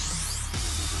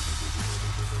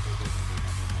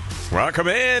Welcome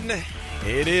in.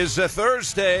 It is a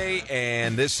Thursday,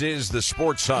 and this is the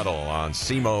Sports Huddle on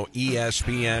SEMO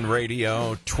ESPN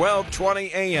Radio,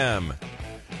 1220 AM,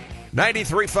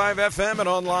 93.5 FM, and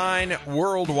online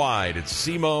worldwide at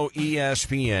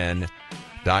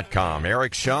SEMOESPN.com.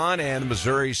 Eric Shawn and the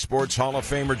Missouri Sports Hall of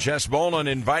Famer Jess Boland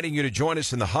inviting you to join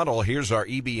us in the huddle. Here's our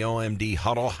EBOMD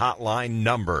Huddle hotline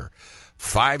number,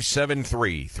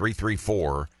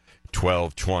 573-334-1220.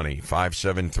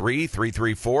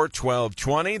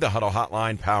 573-334-1220. The Huddle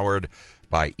Hotline powered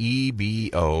by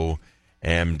EBOMD.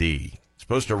 It's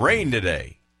supposed to rain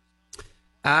today.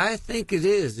 I think it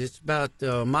is. It's about,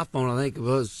 my phone, I think it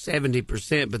was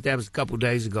 70%, but that was a couple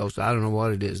days ago, so I don't know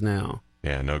what it is now.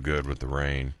 Yeah, no good with the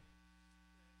rain.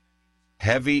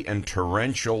 Heavy and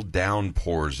torrential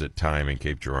downpours at time in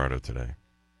Cape Girardeau today.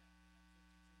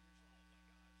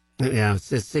 Yeah, it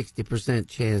says 60%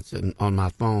 chance on my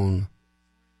phone.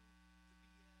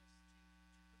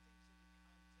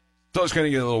 So it's going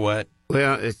to get a little wet.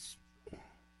 Well, it's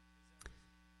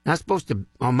not supposed to,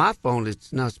 on my phone,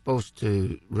 it's not supposed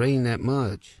to rain that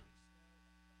much.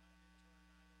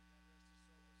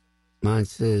 Mine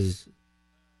says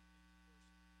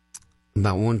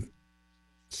about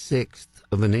 1/6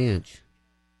 of an inch.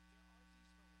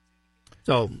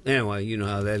 So, anyway, you know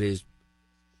how that is.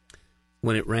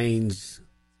 When it rains,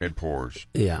 it pours.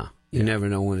 Yeah, you never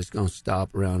know when it's going to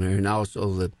stop around here. And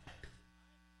also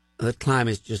the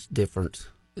climate's just different.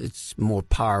 It's more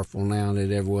powerful now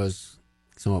than it ever was.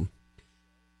 So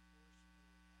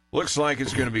looks like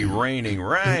it's going to be raining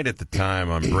right at the time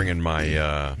I'm bringing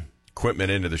my equipment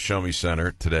into the Show Me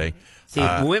Center today. See,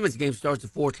 the women's game starts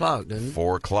at 4 o'clock, doesn't it?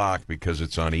 4 o'clock because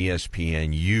it's on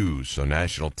ESPNU, so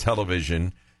national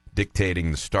television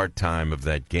dictating the start time of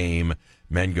that game.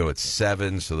 Men go at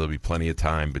 7, so there'll be plenty of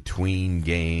time between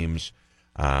games.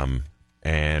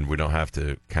 And we don't have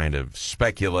to kind of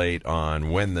speculate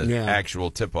on when the actual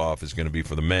tip-off is going to be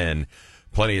for the men.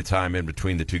 Plenty of time in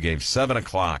between the two games. 7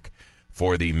 o'clock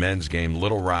for the men's game.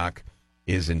 Little Rock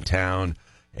is in town.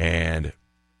 And,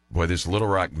 boy, this Little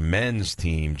Rock men's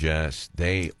team, Jess,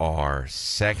 they are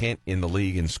second in the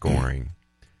league in scoring.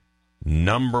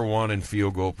 Number 1 in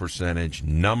field goal percentage.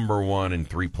 Number 1 in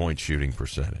three-point shooting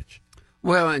percentage.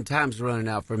 Well, and time's running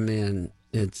out for men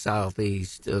in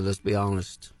Southeast, let's be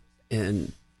honest.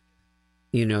 And,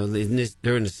 you know,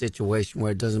 they're in a situation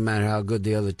where it doesn't matter how good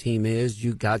the other team is,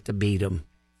 you got to beat them.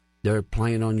 They're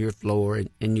playing on your floor,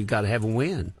 and you got to have a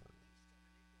win.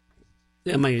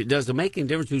 I mean, it doesn't make any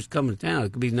difference who's coming to town.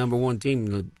 It could be the number 1 team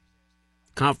in the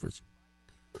conference.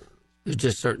 There's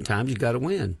just certain times you got to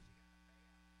win.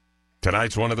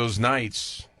 Tonight's one of those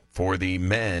nights for the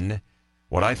men.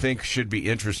 What I think should be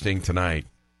interesting tonight,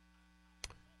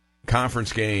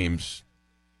 conference games,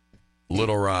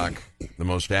 Little Rock, the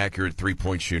most accurate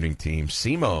three-point shooting team.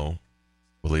 SEMO,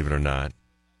 believe it or not,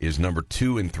 is number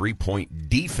 2 in three-point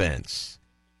defense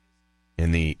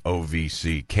in the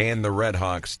OVC. Can the Red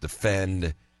Hawks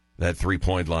defend that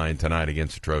three-point line tonight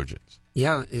against the Trojans?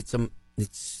 Yeah, it's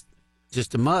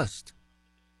just a must.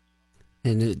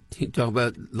 And you talk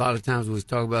about, a lot of times we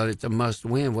talk about it's a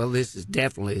must-win. Well, this is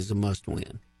definitely a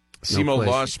must-win. SEMO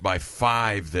lost by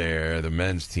 5 there, the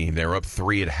men's team. They were up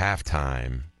 3 at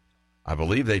halftime. I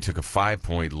believe they took a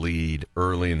 5-point lead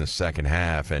early in the second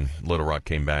half, and Little Rock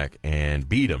came back and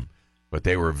beat them. But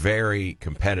they were very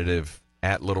competitive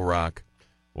at Little Rock.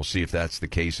 We'll see if that's the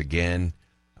case again.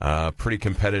 Pretty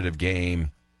competitive game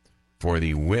for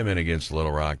the women against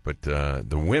Little Rock. But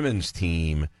the women's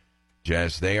team,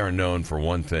 Jess, they are known for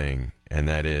one thing, and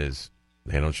that is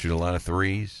they don't shoot a lot of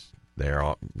threes. They're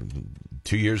all,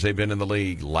 2 years they've been in the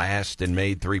league, last in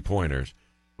made three-pointers,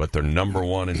 but they're number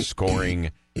 1 in scoring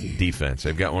defense.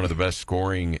 They've got one of the best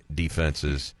scoring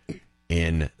defenses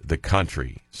in the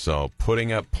country. So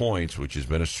putting up points, which has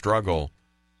been a struggle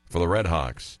for the Red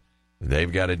Hawks,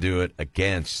 they've got to do it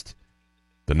against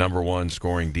the number 1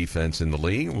 scoring defense in the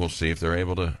league. We'll see if they're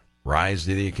able to rise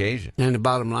to the occasion. And the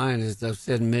bottom line is, I've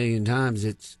said a million times,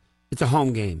 it's a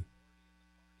home game.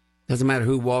 Doesn't matter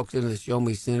who walks into the Show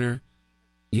Me Center,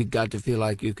 you got to feel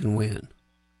like you can win.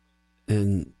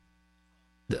 And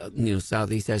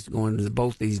Southeast has to go into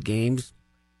both these games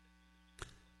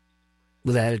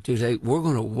with the attitude, hey, we're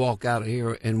going to walk out of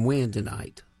here and win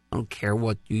tonight. I don't care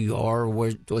what you are or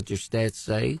what your stats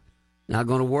say. Not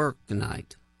going to work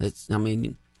tonight.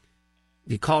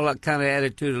 You call that kind of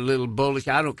attitude a little bullish.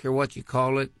 I don't care what you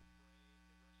call it.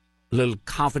 A little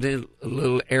confident, a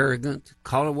little arrogant.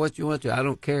 Call it what you want to. I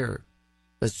don't care.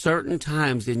 But certain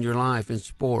times in your life in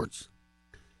sports,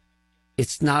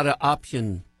 it's not an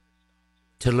option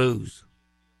to lose.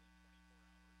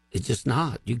 It's just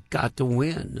not. You got to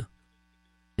win.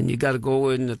 And you got to go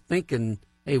into thinking,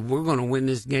 hey, we're going to win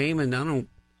this game. And like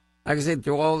I said,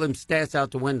 throw all them stats out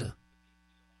the window.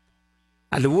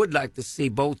 I would like to see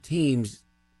both teams,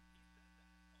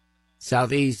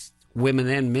 Southeast, women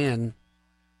and men,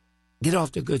 get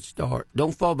off to a good start.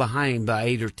 Don't fall behind by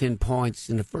 8 or 10 points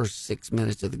in the first 6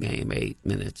 minutes of the game, 8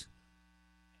 minutes.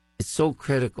 It's so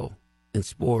critical in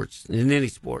sports, in any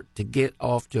sport, to get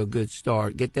off to a good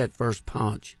start, get that first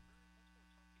punch.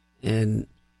 And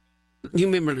you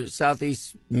remember the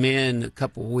Southeast men a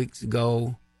couple of weeks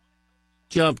ago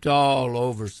jumped all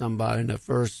over somebody in the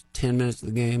first 10 minutes of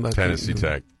the game. Tennessee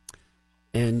Tech.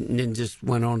 And then just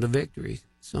went on to victory.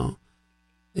 So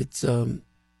it's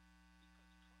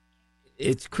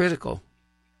critical.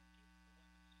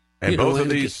 And both of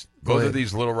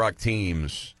these Little Rock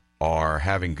teams are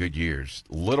having good years.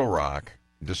 Little Rock,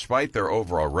 despite their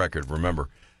overall record, remember,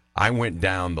 I went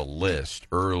down the list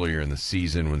earlier in the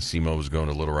season when SEMO was going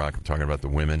to Little Rock. I'm talking about the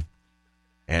women.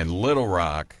 And Little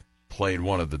Rock played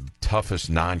one of the toughest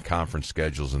non-conference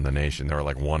schedules in the nation. They were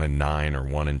like 1-9 or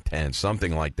 1-10,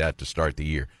 something like that to start the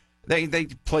year. They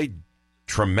played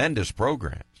tremendous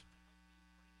programs.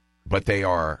 But they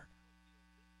are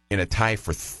in a tie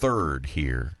for third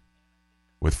here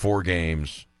with 4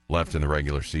 games left in the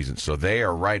regular season. So they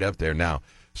are right up there. Now,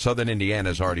 Southern Indiana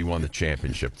has already won the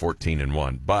championship,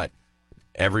 14-1, but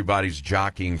everybody's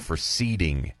jockeying for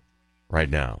seeding right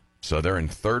now. So they're in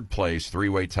third place,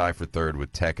 3-way tie for third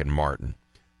with Tech and Martin.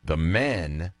 The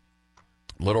men,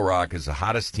 Little Rock is the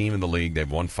hottest team in the league.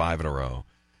 They've won 5 in a row.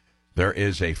 There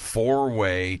is a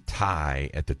 4-way tie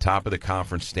at the top of the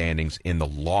conference standings in the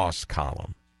loss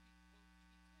column.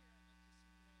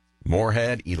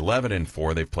 Moorhead,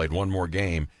 11-4. They've played one more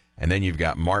game. And then you've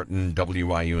got Martin,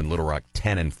 WIU, and Little Rock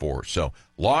 10-4. So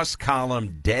loss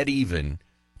column dead even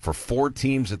for 4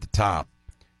 teams at the top,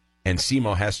 and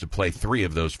SEMO has to play 3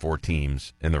 of those 4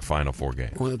 teams in their final 4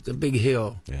 games. Well, it's a big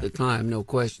hill to climb, no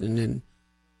question. And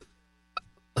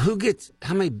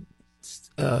how many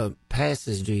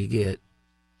passes do you get?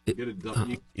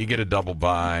 You get a double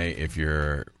bye if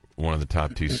you're one of the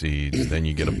top 2 seeds. Then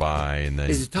you get a bye, and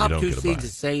then is the top you don't 2 get a seeds bye. the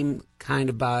same kind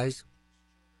of buys?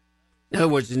 In other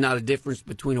words, there's not a difference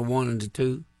between a 1 and a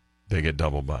 2? They get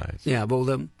double buys. Yeah, both of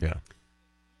them? Yeah.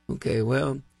 Okay,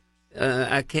 well,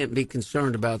 I can't be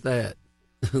concerned about that.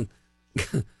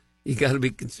 You got to be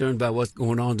concerned about what's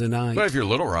going on tonight. But if you're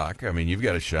Little Rock, I mean, you've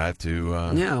got a shot to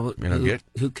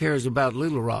who cares about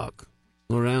Little Rock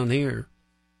around here?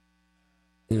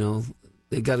 You know,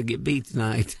 they got to get beat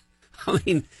tonight. I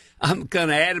mean, I'm kind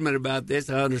of adamant about this.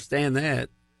 I understand that.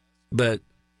 But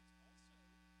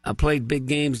I played big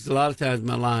games a lot of times in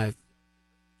my life.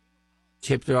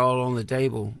 Chips are all on the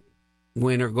table.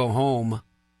 Win or go home.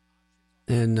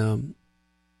 And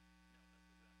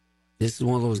this is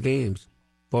one of those games,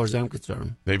 as far as I'm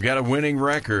concerned. They've got a winning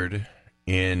record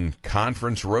in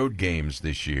conference road games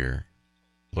this year.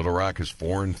 Little Rock is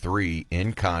 4-3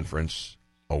 in conference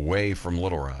away from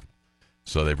Little Rock.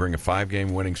 So they bring a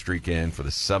 5-game winning streak in for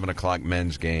the 7 o'clock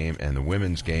men's game and the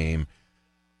women's game.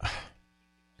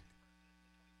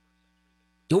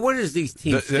 Where does these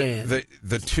teams stand?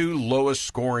 The 2 lowest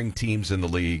scoring teams in the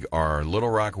league are Little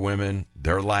Rock women.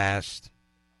 They're last.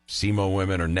 SEMO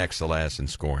women are next to last in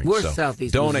scoring. Where's so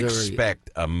Southeast don't Missouri? expect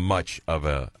much of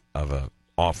a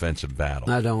offensive battle.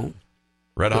 I don't.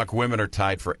 Red Hawk women are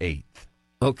tied for 8th.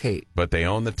 Okay. But they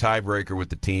own the tiebreaker with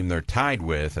the team they're tied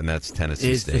with, and that's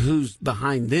Tennessee State. Who's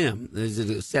behind them? Is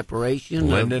it a separation?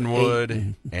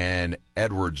 Lindenwood and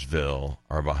Edwardsville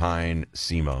are behind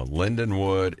SEMO.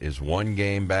 Lindenwood is 1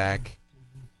 game back,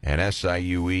 and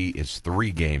SIUE is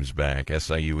 3 games back.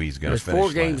 SIUE is going to finish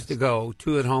There's 4 games last. to go,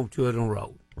 2 at home, 2 on the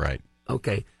road. Right.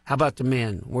 Okay. How about the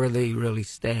men? Where they really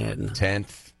stand?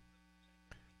 10th.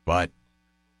 But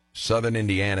Southern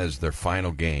Indiana is their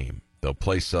final game. They'll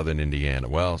play Southern Indiana.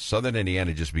 Well, Southern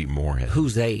Indiana just beat Moorhead.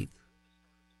 Who's 8th?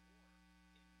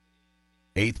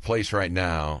 8th place right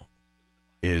now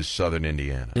is Southern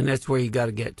Indiana. And that's where you got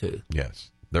to get to. Yes.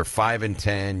 They're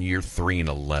 5-10. You're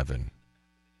 3-11.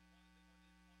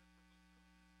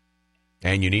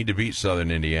 And you need to beat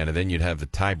Southern Indiana. Then you'd have the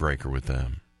tiebreaker with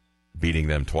them, beating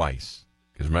them twice.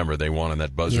 Because remember, they won on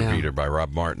that buzzer beater by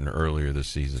Rob Martin earlier this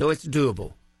season. So it's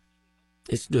doable.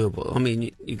 It's doable. I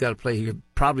mean, you got to play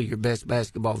probably your best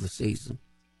basketball of the season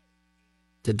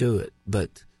to do it.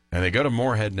 But and they go to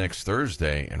Moorhead next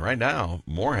Thursday, and right now,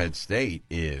 Moorhead State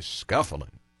is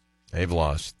scuffling. They've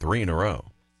lost 3 in a row.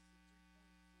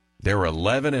 They were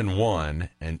 11-1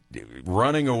 and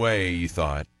running away, you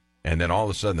thought, and then all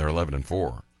of a sudden they're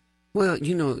 11-4. Well,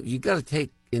 you got to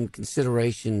take in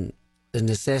consideration the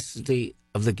necessity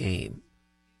of the game.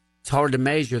 It's hard to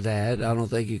measure that. I don't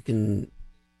think you can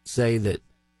say that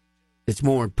it's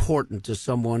more important to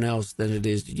someone else than it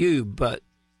is to you, but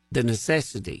the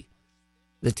necessity.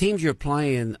 The teams you're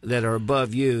playing that are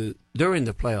above you, they're in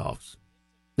the playoffs.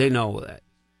 They know that.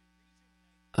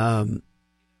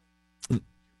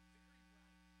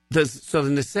 So the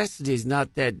necessity is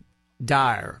not that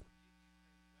dire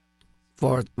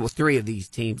for three of these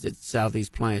teams that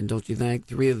Southeast playing, don't you think?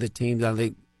 Three of the teams, I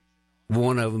think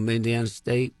one of them, Indiana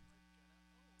State.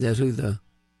 That's who the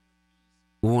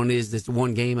one is that's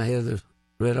one game ahead of the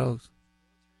Red Hawks?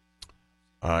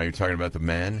 You're talking about the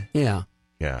men? Yeah.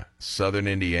 Yeah. Southern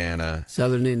Indiana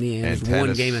is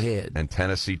one game ahead. And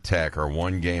Tennessee Tech are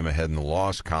one game ahead in the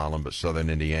loss column, but Southern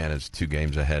Indiana is 2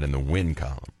 games ahead in the win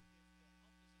column.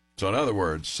 So, in other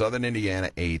words, Southern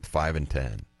Indiana 8th,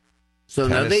 5-10. So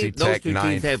Tennessee now those Tech two 9th,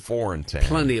 teams have 4-10.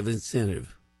 plenty of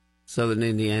incentive. Southern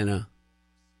Indiana.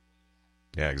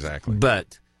 Yeah, exactly.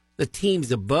 But the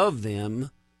teams above them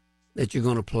that you're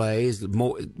going to play is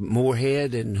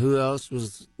Moorhead, and who else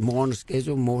was more on the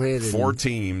schedule? Moorhead. 4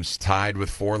 teams tied with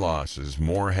 4 losses: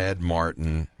 Moorhead,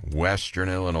 Martin, Western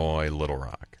Illinois, Little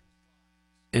Rock.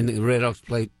 And the Red Hawks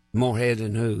played Moorhead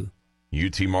and who?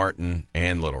 UT Martin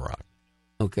and Little Rock.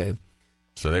 Okay.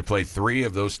 So they played 3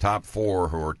 of those top 4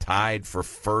 who are tied for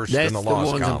first That's in the loss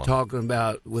ones column. I'm talking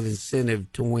about with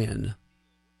incentive to win.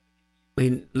 I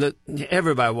mean, look,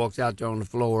 everybody walks out there on the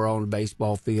floor, on the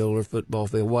baseball field or football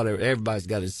field, whatever. Everybody's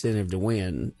got incentive to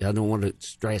win. I don't want to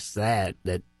stress that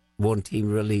one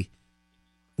team really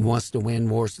wants to win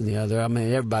worse than the other. I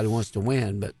mean, everybody wants to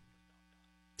win, but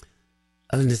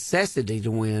a necessity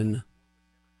to win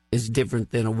is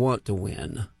different than a want to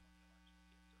win.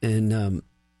 And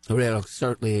the Red Hawks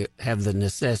certainly have the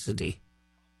necessity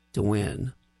to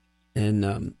win.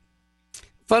 And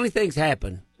funny things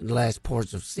happen in the last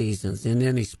parts of seasons in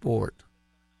any sport.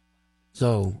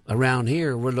 So around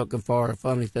here, we're looking for a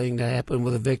funny thing to happen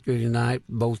with a victory tonight,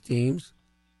 both teams,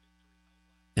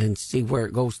 and see where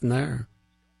it goes from there.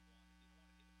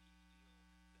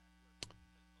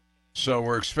 So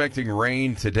we're expecting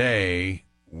rain today.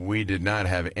 We did not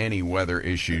have any weather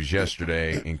issues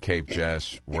yesterday in Cape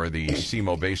Jess, where the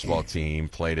SEMO baseball team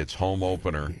played its home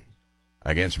opener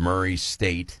against Murray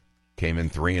State. Came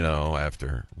in 3-0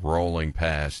 after rolling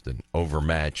past an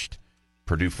overmatched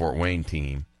Purdue-Fort Wayne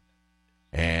team.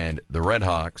 And the Red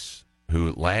Hawks,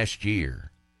 who last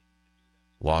year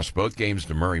lost both games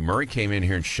to Murray. Murray came in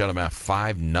here and shut them out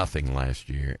 5-0 last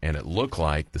year, and it looked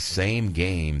like the same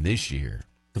game this year.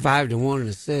 5-1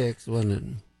 and 6, wasn't it?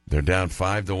 They're down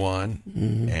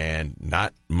 5-1, and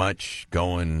not much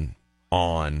going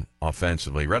on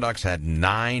offensively. Red Hawks had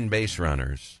 9 base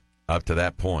runners. Up to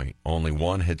that point, only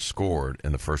 1 had scored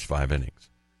in the first 5 innings.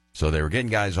 So they were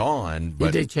getting guys on.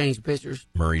 But did they change pitchers?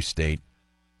 Murray State,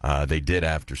 they did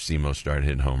after SEMO started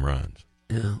hitting home runs.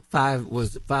 Yeah, 5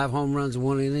 home runs in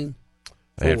 1 inning? 4.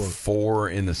 They had 4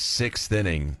 in the 6th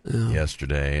inning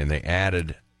yesterday, and they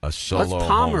added a solo What's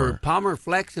homer. Palmer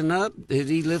flexing up? Did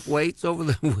he lift weights over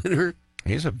the winter?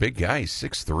 He's a big guy. He's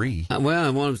 6'3".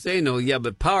 Well, what I'm saying, though, yeah,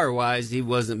 but power-wise, he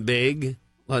wasn't big.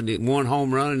 Wasn't it 1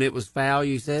 home run and it was foul,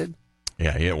 you said?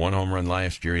 Yeah, he hit 1 home run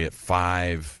last year. He hit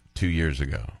 5 2 years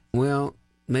ago. Well,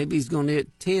 maybe he's going to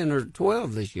hit 10 or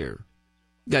 12 this year.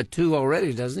 Got 2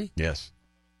 already, doesn't he? Yes.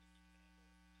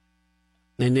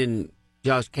 And then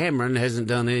Josh Cameron hasn't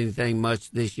done anything much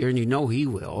this year, and you know he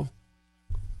will.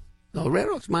 The Red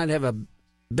Hawks might have a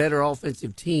better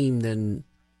offensive team than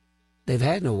they've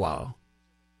had in a while.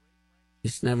 You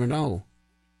just never know.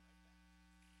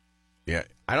 Yeah,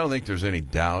 I don't think there's any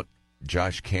doubt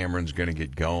Josh Cameron's going to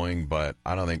get going, but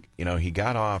I don't think, he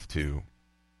got off to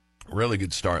a really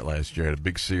good start last year. Had a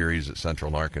big series at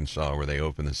Central Arkansas where they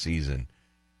opened the season,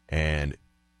 and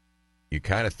you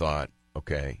kind of thought,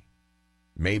 okay,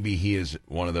 maybe he is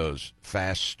one of those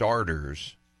fast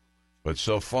starters, but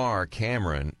so far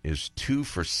Cameron is 2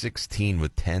 for 16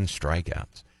 with 10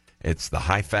 strikeouts. It's the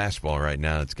high fastball right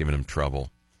now that's giving him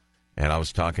trouble. And I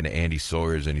was talking to Andy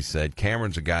Sawyers, and he said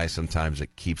Cameron's a guy sometimes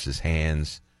that keeps his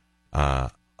hands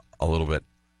a little bit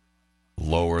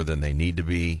lower than they need to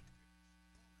be.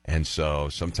 And so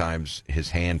sometimes his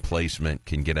hand placement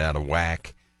can get out of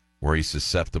whack where he's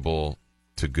susceptible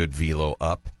to good velo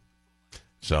up.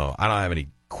 So I don't have any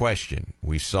question.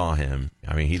 We saw him.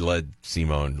 I mean, he led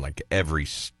SEMO in like every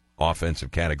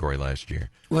offensive category last year.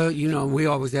 Well, we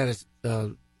always had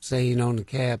a saying on the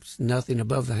caps, nothing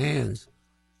above the hands.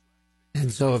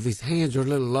 And so if his hands are a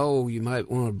little low, you might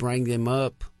want to bring them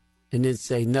up and then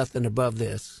say nothing above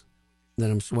this that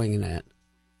I'm swinging at.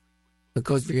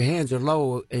 Because if your hands are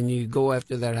low and you go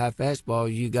after that high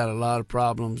fastball, you got a lot of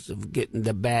problems of getting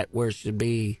the bat where it should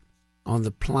be on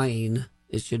the plane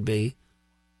it should be.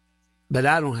 But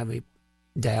I don't have any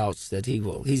doubts that he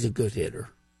will. He's a good hitter.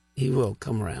 He will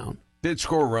come around. Did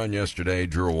score a run yesterday,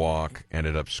 drew a walk,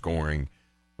 ended up scoring.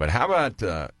 But how about,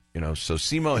 so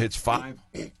SEMO hits 5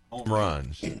 home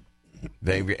runs. And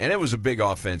it was a big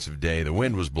offensive day. The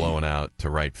wind was blowing out to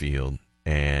right field.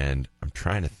 And I'm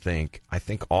trying to think. I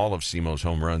think all of SEMO's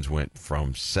home runs went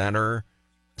from center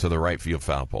to the right field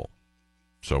foul pole.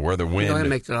 So where the wind, that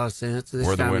makes a lot of sense.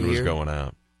 Where the wind was going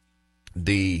out.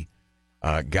 The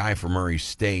guy from Murray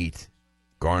State,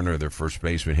 Garner, their first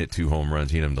baseman, hit 2 home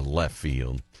runs. He hit him to left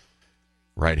field.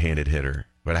 Right-handed hitter.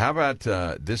 But how about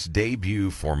this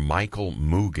debut for Michael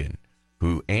Mugen,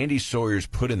 who Andy Sawyer's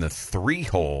put in the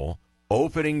 3-hole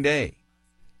opening day.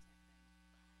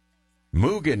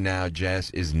 Mugen now, Jess,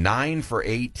 is 9 for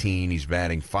 18. He's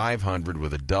batting .500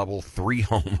 with a double, 3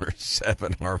 homers,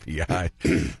 7 RBI.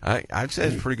 I'd say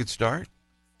it's a pretty good start.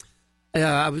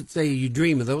 I would say you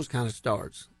dream of those kind of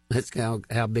starts. That's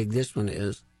how big this one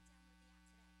is.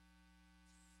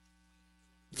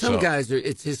 Some guys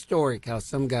it's historic how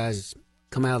some guys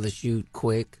come out of the chute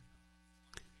quick.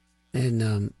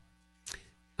 And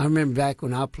I remember back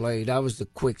when I played, I was a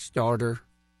quick starter.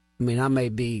 I mean, I may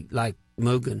be like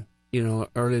Mugen,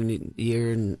 early in the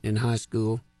year in high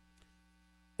school.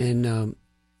 And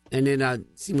then I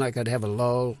seemed like I'd have a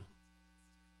lull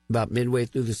about midway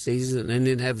through the season and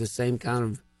then have the same kind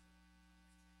of,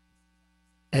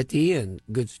 at the end,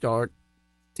 good start,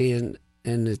 the end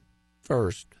and the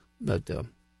first. But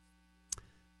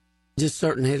just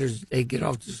certain hitters, they get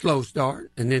off to a slow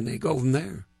start, and then they go from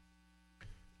there.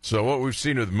 So what we've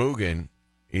seen with Mugen,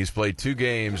 he's played 2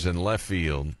 games in left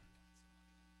field,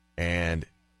 and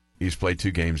he's played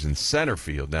 2 games in center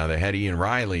field. Now, they had Ian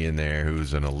Riley in there,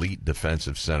 who's an elite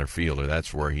defensive center fielder.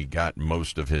 That's where he got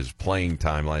most of his playing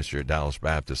time last year at Dallas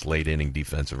Baptist, late-inning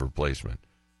defensive replacement.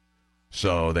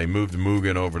 So they moved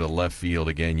Mugen over to left field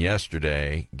again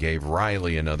yesterday, gave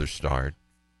Riley another start,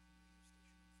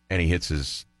 and he hits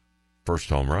his first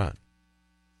home run.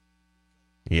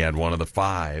 He had one of the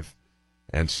 5,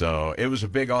 and so it was a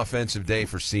big offensive day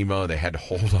for SEMO. They had to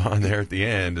hold on there at the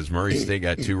end as Murray State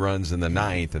got 2 runs in the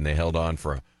 9th, and they held on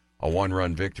for a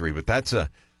 1-run victory. But that's a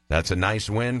nice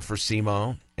win for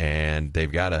SEMO, and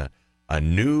they've got a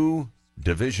new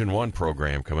Division I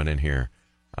program coming in here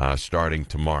starting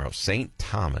tomorrow. St.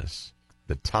 Thomas,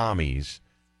 the Tommies,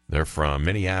 they're from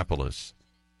Minneapolis.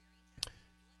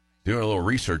 Doing a little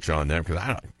research on them because I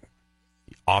don't.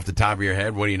 Off the top of your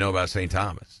head, what do you know about St.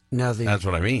 Thomas? Nothing. That's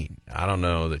what I mean. I don't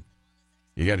know that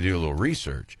you got to do a little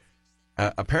research.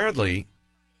 Apparently,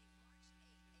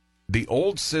 the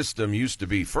old system used to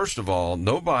be, first of all,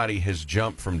 nobody has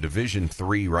jumped from Division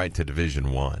III right to Division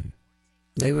I.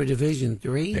 They were Division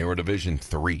III? They were Division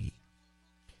III.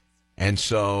 And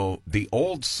so the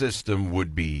old system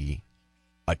would be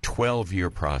a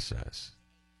 12-year process.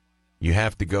 You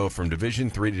have to go from Division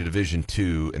III to Division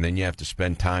II, and then you have to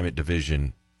spend time at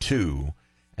Division II,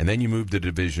 and then you move to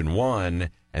Division I,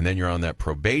 and then you're on that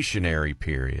probationary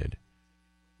period.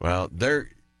 Well, they're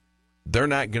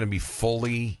not going to be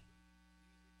fully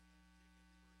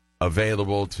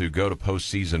available to go to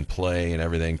postseason play and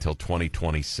everything till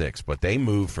 2026, but they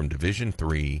move from Division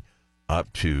III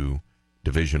up to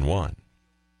Division I.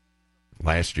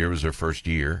 Last year was their first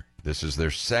year. This is their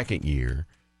second year.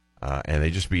 And they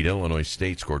just beat Illinois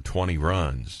State, scored 20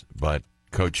 runs. But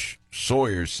Coach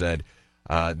Sawyer said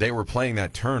they were playing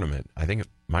that tournament. I think it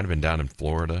might have been down in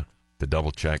Florida, to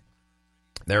double check.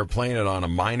 They were playing it on a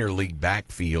minor league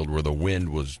backfield where the wind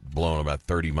was blowing about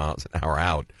 30 miles an hour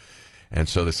out. And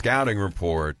so the scouting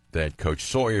report that Coach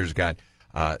Sawyer's got,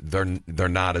 they're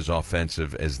not as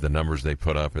offensive as the numbers they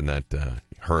put up in that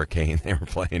hurricane they were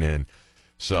playing in.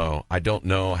 So I don't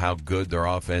know how good their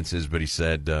offense is, but he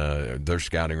said their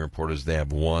scouting report is they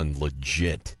have one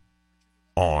legit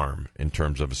arm in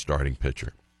terms of a starting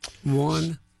pitcher.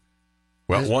 One?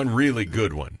 Well, one really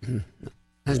good one.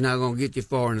 That's not going to get you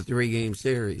far in a 3-game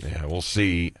series. Yeah, we'll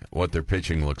see what their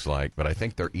pitching looks like, but I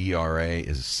think their ERA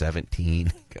is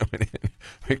 17 coming in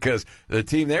because the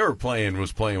team they were playing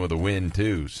was playing with a win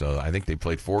too. So I think they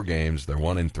played 4 games. They're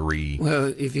 1-3.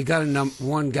 Well, if you got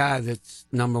one guy that's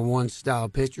number 1 style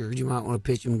pitcher, you might want to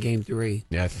pitch him in Game 3.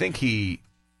 Yeah, I think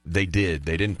they did.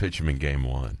 They didn't pitch him in Game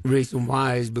 1. The reason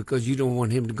why is because you don't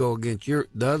want him to go against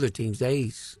the other team's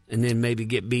ace and then maybe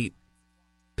get beat,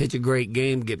 pitch a great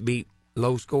game, get beat.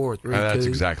 Low score, 3-2. That's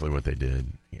exactly what they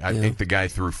did. I think the guy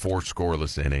threw 4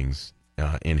 scoreless innings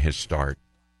in his start.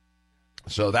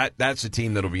 So that's the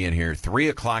team that'll be in here. 3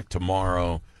 o'clock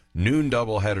tomorrow, noon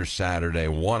doubleheader Saturday,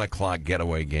 1 o'clock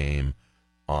getaway game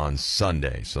on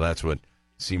Sunday. So that's what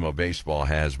SEMO Baseball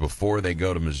has before they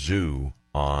go to Mizzou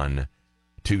on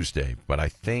Tuesday. But I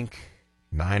think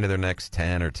 9 of their next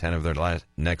 10 or 10 of their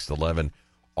next 11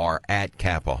 are at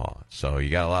Kappahaw. So you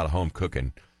got a lot of home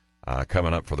cooking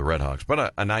coming up for the Redhawks.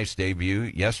 But a nice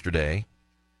debut yesterday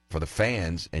for the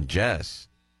fans. And Jess,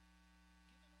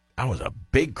 that was a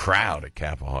big crowd at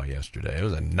Kappahaw yesterday. It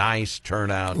was a nice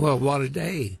turnout. Well, what a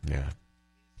day. Yeah.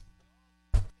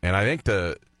 And I think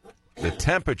the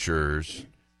temperatures,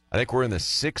 I think we're in the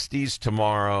 60s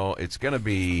tomorrow. It's going to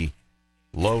be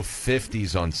low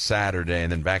 50s on Saturday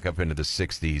and then back up into the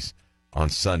 60s on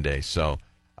Sunday. So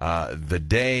the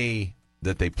day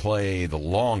that they play the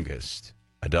longest,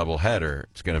 a doubleheader,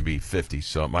 it's going to be 50.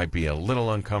 So it might be a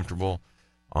little uncomfortable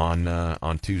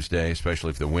on Tuesday, especially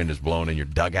if the wind is blowing in your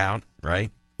dugout, right?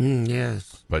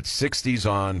 Yes. But 60s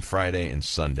on Friday and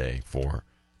Sunday for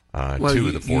well, two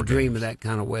of the 4 you dream games. of that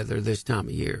kind of weather this time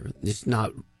of year. It's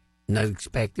not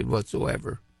expected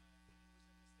whatsoever.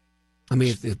 I mean,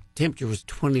 if the temperature was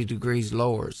 20 degrees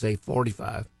lower, say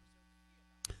 45,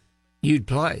 you'd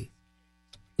play.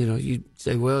 You know, you'd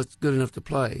say, well, it's good enough to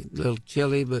play. A little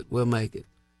chilly, but we'll make it.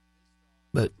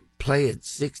 But play at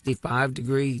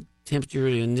 65-degree temperature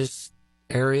in this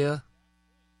area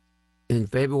in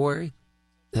February,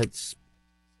 you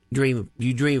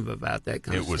dream about that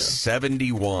kind of stuff. It was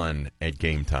 71 at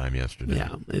game time yesterday.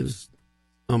 Yeah, it was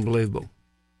unbelievable.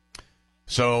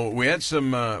 So we had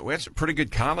some pretty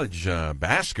good college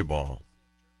basketball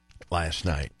last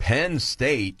night. Penn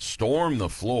State stormed the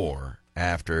floor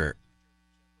after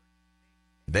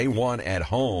they won at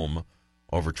home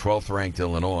over 12th-ranked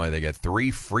Illinois. They got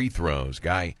 3 free throws.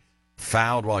 Guy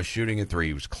fouled while shooting a 3.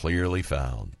 He was clearly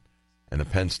fouled. And the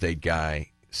Penn State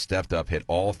guy stepped up, hit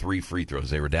all 3 free throws.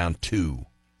 They were down 2.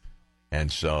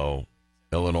 And so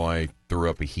Illinois threw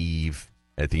up a heave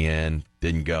at the end,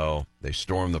 didn't go. They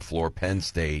stormed the floor. Penn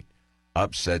State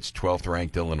upsets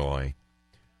 12th-ranked Illinois,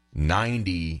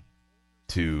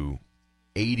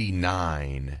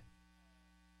 90-89.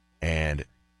 And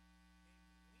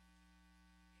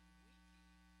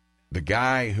the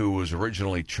guy who was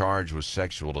originally charged with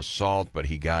sexual assault, but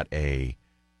he got a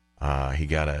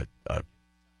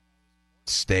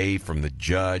stay from the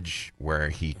judge where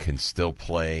he can still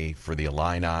play for the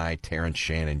Illini. Terrence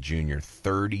Shannon Jr.,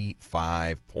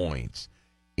 35 points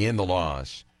in the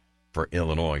loss for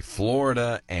Illinois.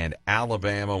 Florida and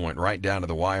Alabama went right down to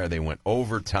the wire. They went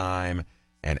overtime,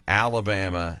 and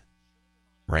Alabama,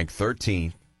 ranked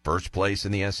 13th, first place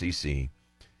in the SEC,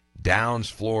 downs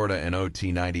Florida in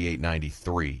OT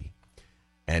 98-93.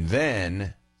 And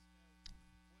then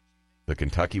the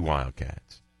Kentucky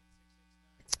Wildcats.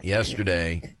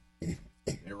 Yesterday,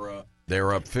 they were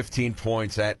up 15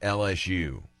 points at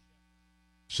LSU.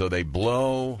 So they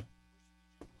blow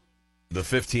the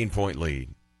 15-point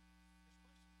lead.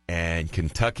 And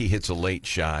Kentucky hits a late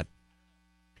shot.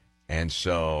 And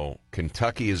so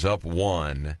Kentucky is up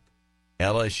 1.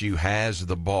 LSU has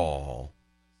the ball,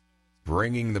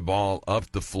 bringing the ball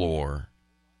up the floor.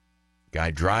 Guy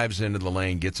drives into the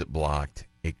lane, gets it blocked.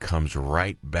 It comes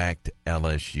right back to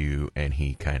LSU, and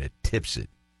he kind of tips it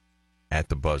at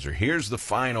the buzzer. Here's the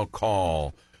final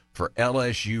call for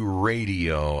LSU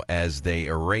radio as they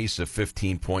erase a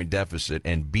 15-point deficit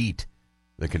and beat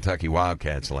the Kentucky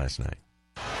Wildcats last night.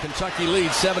 Kentucky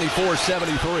leads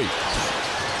 74-73.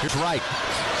 Here's Wright.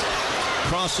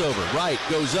 Crossover. Wright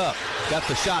goes up. Got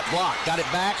the shot blocked. Got it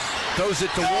back. Throws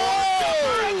it to Ward.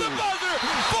 At the buzzer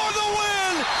for the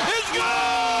win. It's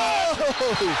good!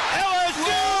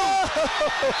 LSU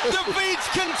defeats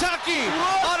Kentucky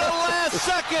on a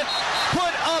last-second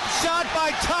put-up shot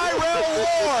by Tyrell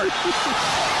Ward.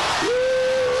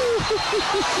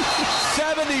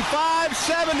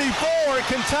 75-74.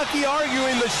 Kentucky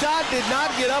arguing the shot did not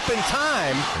get up in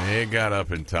time. It got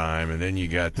up in time, and then you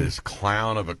got this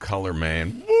clown of a color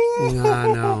man. I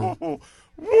know.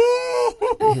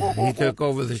 Yeah, he took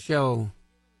over the show.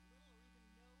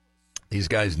 These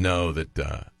guys know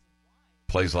that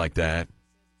plays like that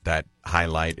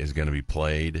highlight is going to be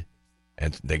played,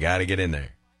 and they got to get in there.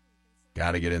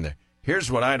 Got to get in there.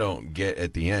 Here's what I don't get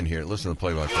at the end here. Listen to the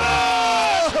play-by-play.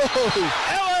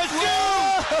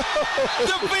 LSU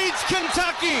defeats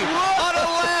Kentucky on a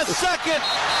last-second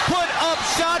put-up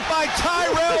shot by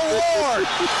Tyrell Ward.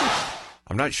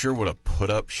 I'm not sure what a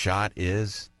put-up shot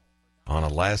is. On a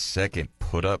last-second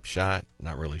put-up shot,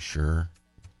 not really sure.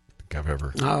 I've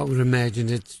ever. I would imagine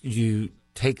it's you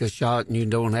take a shot and you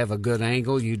don't have a good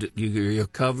angle. You're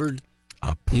covered.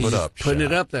 A You're put-up just putting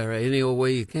shot. it up there any old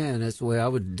way you can. That's the way I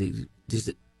would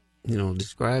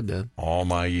describe that. All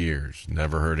my years,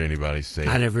 never heard anybody say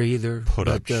I never either.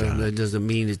 Put-up shot. That doesn't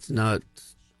mean it's not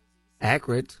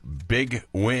accurate. Big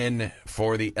win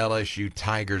for the LSU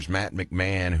Tigers. Matt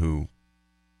McMahon, who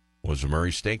was a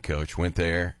Murray State coach, went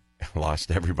there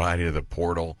lost everybody to the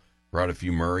portal, brought a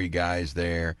few Murray guys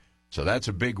there. So that's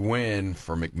a big win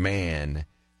for McMahon.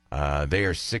 They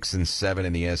are 6-7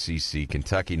 in the SEC.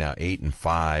 Kentucky now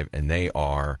 8-5, and they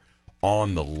are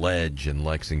on the ledge in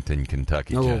Lexington,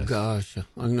 Kentucky. Oh, Jess. gosh. I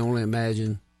can only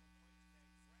imagine.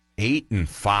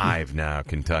 8-5 now,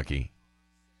 Kentucky,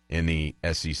 in the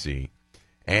SEC.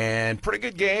 And pretty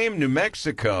good game. New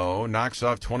Mexico knocks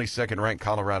off 22nd-ranked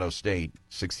Colorado State,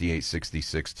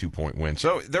 68-66, 2-point win.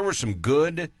 So there were some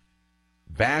good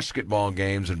basketball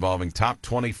games involving top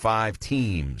 25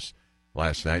 teams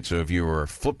last night. So if you were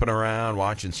flipping around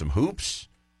watching some hoops,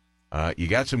 you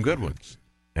got some good ones.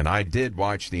 And I did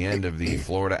watch the end of the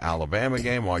Florida-Alabama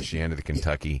game, watch the end of the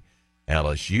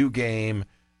Kentucky-LSU game,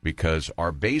 because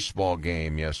our baseball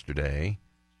game yesterday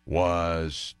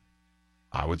was,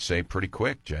 I would say, pretty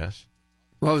quick, Jess.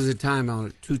 What was the time on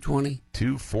it? 2:20?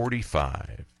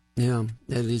 2:45. Yeah,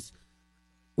 that is.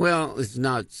 Well, it's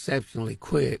not exceptionally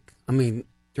quick. I mean,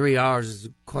 3 hours is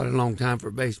quite a long time for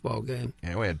a baseball game.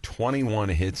 Yeah, we had 21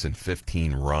 hits and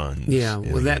 15 runs. Yeah,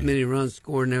 with that many runs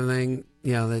scored and everything,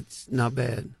 yeah, that's not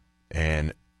bad.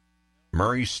 And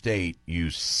Murray State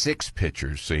used 6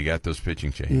 pitchers, so you got those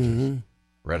pitching changes. Mm-hmm.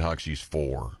 Redhawks used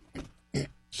 4.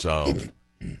 So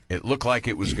it looked like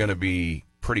it was going to be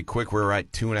pretty quick. We were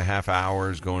at 2.5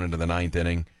 hours going into the 9th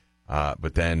inning.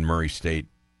 But then Murray State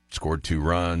scored 2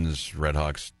 runs.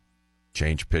 Redhawks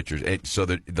changed pitchers. So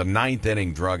the 9th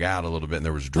inning drug out a little bit, and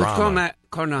there was drama.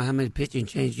 Cardinal, how many pitching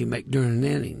changes you make during an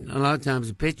inning. A lot of times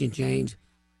the pitching change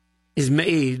is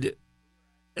made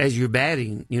as you're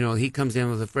batting. You know, he comes in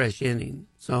with a fresh inning.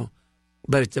 So,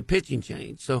 but it's a pitching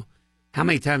change. So how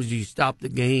many times do you stop the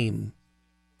game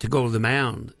to go to the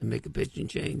mound and make a pitching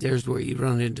change? There's where you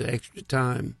run into extra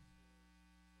time.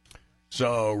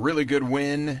 So really good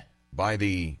win by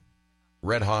the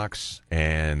Redhawks,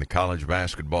 and the college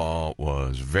basketball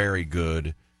was very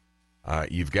good.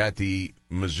 You've got the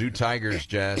Mizzou Tigers,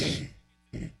 Jess,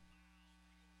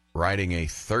 riding a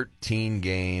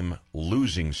 13-game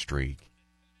losing streak,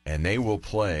 and they will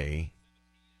play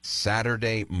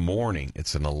Saturday morning.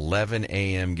 It's an 11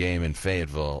 a.m. game in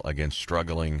Fayetteville against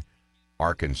struggling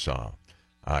Arkansas.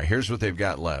 Here's what they've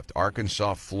got left.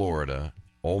 Arkansas, Florida,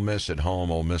 Ole Miss at home.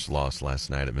 Ole Miss lost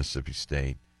last night at Mississippi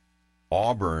State.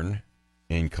 Auburn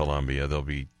in Columbia. They'll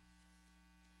be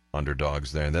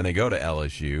underdogs there. And then they go to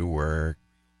LSU, where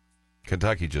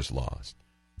Kentucky just lost.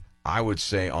 I would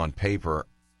say on paper,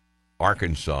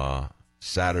 Arkansas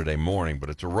Saturday morning, but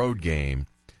it's a road game,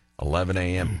 11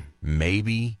 a.m.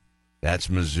 Maybe that's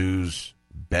Mizzou's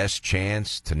best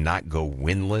chance to not go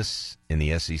winless in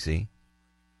the SEC.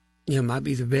 Yeah, it might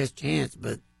be the best chance,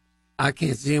 but I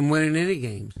can't see them winning any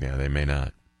games. Yeah, they may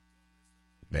not.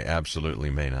 They absolutely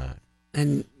may not.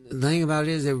 And the thing about it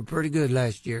is they were pretty good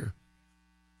last year.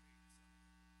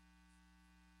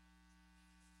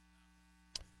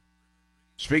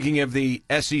 Speaking of the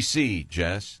SEC,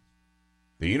 Jess,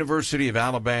 the University of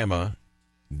Alabama,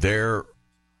 their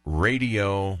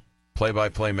radio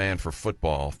play-by-play man for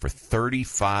football for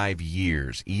 35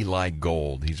 years, Eli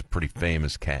Gold. He's a pretty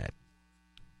famous cat.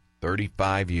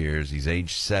 35 years. He's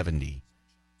age 70.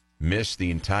 Missed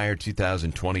the entire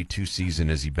 2022 season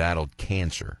as he battled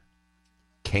cancer.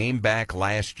 Came back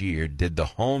last year, did the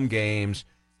home games,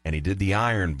 and he did the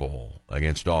Iron Bowl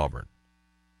against Auburn.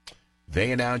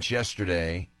 They announced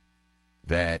yesterday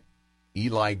that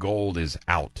Eli Gold is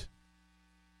out.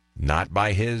 Not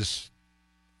by his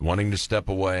wanting to step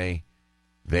away.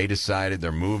 They decided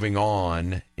they're moving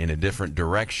on in a different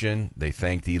direction. They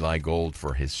thanked Eli Gold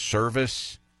for his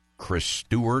service. Chris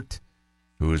Stewart,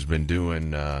 who has been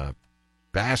doing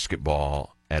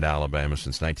basketball at Alabama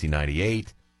since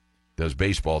 1998, does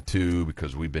baseball too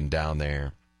because we've been down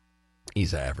there.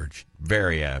 He's average,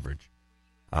 very average.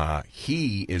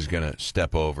 He is going to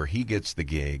step over. He gets the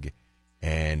gig,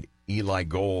 and Eli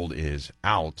Gold is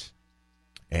out.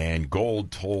 And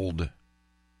Gold told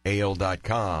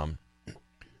AL.com,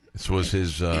 this was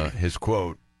his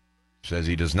quote, says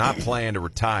he does not plan to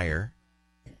retire.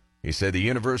 He said, the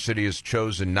university has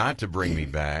chosen not to bring me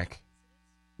back.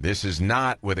 This is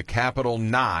not, with a capital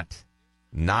not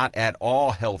at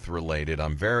all health-related.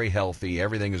 I'm very healthy.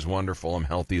 Everything is wonderful. I'm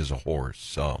healthy as a horse.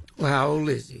 So, well, how old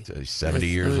is he? So he's 70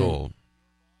 years old.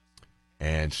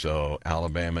 And so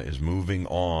Alabama is moving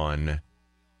on.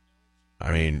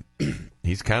 I mean,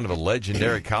 he's kind of a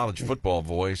legendary college football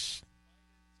voice,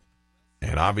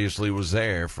 and obviously was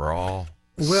there for all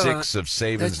 6 of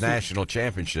Saban's national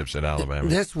championships at Alabama.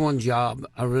 That's one job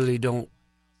I really don't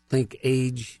think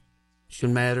age should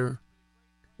matter.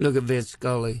 Look at Vince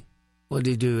Scully. What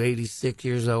did he do, 86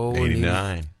 years old?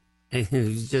 89. And he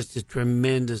was just a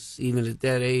tremendous, even at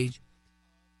that age.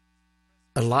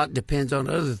 a lot depends on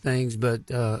other things, but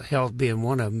health being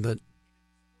one of them. But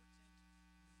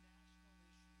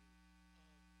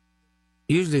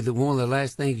usually one of the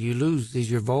last things you lose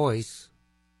is your voice.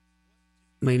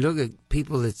 I mean, look at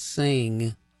people that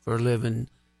sing for a living.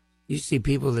 You see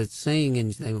people that sing and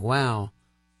you think, wow,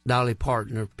 Dolly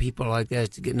Parton or people like that,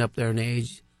 it's getting up there in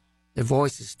age. Their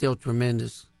voice is still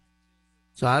tremendous.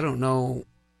 So I don't know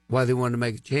why they wanted to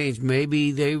make a change.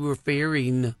 Maybe they were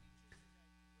fearing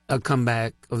a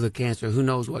comeback of the cancer. Who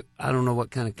knows what? I don't know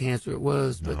what kind of cancer it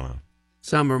was, but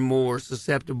some are more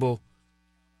susceptible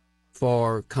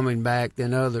for coming back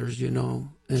than others, you know.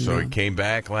 And, so he came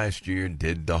back last year,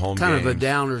 did the home kind games. of a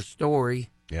downer story.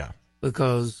 Yeah.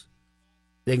 Because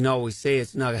they can always say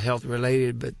it's not health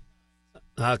related, but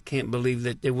I can't believe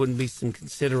that there wouldn't be some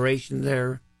consideration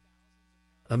there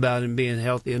about him being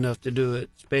healthy enough to do it,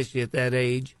 especially at that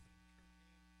age.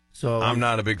 So I'm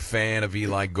not a big fan of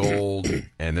Eli Gold,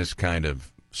 and this kind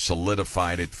of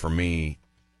solidified it for me.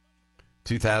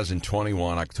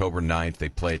 2021, October 9th, they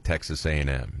play at Texas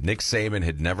A&M. Nick Saban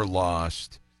had never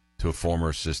lost to a former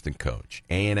assistant coach.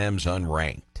 A&M's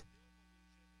unranked.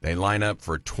 They line up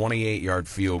for a 28-yard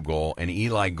field goal, and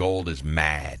Eli Gold is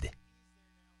mad.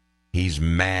 He's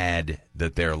mad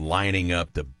that they're lining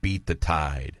up to beat the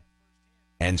Tide.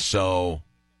 And so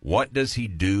what does he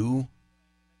do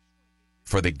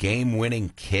for the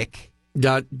game-winning kick?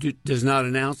 Does not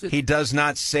announce it? He does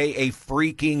not say a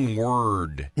freaking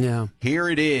word. Yeah. Here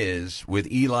it is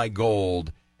with Eli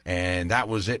Gold, and that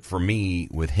was it for me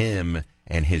with him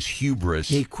and his hubris.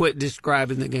 He quit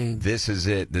describing the game. This is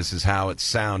it. This is how it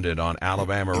sounded on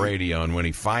Alabama radio. And when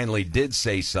he finally did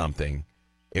say something,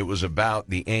 it was about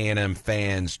the A&M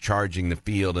fans charging the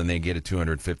field, and they get a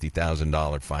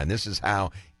 $250,000 fine. This is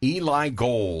how Eli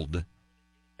Gold,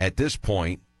 at this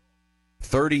point,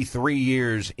 33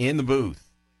 years in the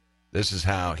booth, this is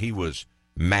how he was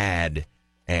mad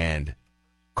and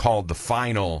called the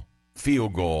final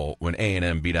field goal when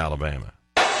A&M beat Alabama.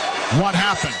 What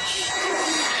happens?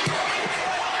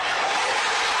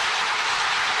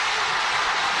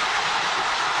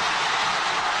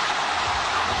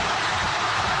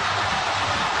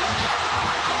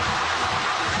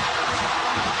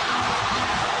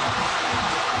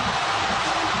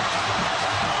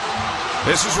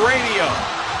 This is radio.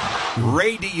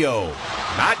 Radio,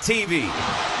 not TV.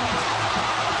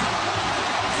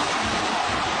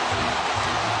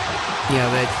 Yeah,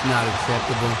 that's not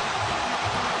acceptable.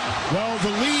 Well, the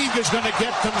league is going to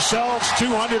get themselves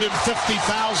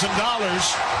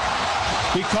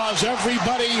 $250,000 because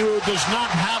everybody who does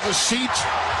not have a seat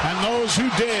and those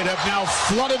who did have now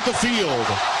flooded the field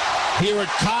here at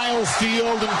Kyle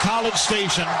Field in College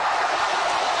Station.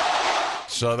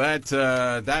 So that's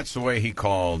the way he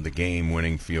called the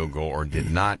game-winning field goal, or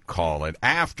did not call it.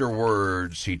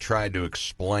 Afterwards, he tried to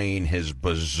explain his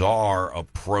bizarre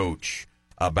approach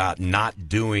about not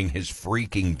doing his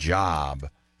freaking job.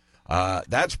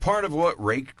 That's part of what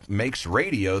makes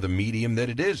radio the medium that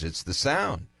it is. It's the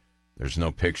sound. There's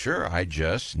no picture. I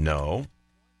just know,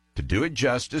 to do it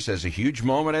justice, as a huge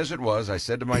moment as it was, I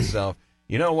said to myself,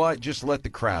 you know what? Just let the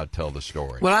crowd tell the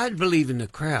story. Well, I believe in the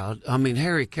crowd. I mean,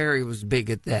 Harry Carey was big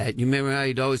at that. You remember how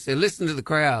he'd always say, listen to the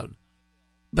crowd.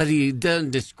 But he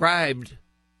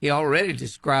already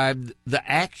described the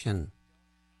action.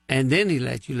 And then he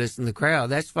let you listen to the crowd.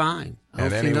 That's fine. I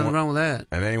don't see nothing wrong with that.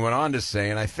 And then he went on to say,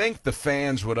 and I think the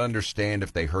fans would understand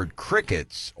if they heard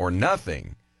crickets or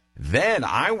nothing. Then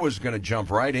I was going to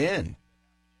jump right in.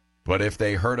 But if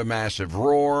they heard a massive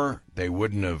roar, they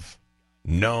wouldn't have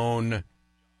known.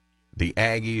 The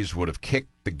Aggies would have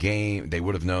kicked the game. They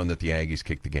would have known that the Aggies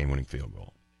kicked the game-winning field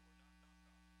goal.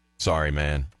 Sorry,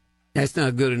 man. That's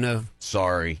not good enough.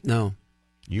 Sorry. No.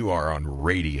 You are on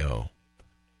radio,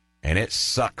 and it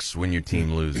sucks when your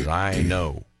team loses. I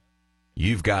know.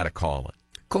 You've got to call it.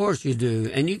 Of course you do.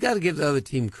 And you got to give the other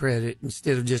team credit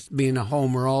instead of just being a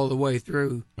homer all the way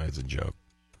through. That's a joke.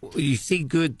 You see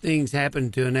good things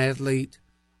happen to an athlete.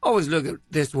 Always look at it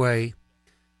this way.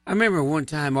 I remember one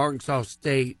time Arkansas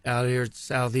State out here at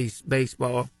Southeast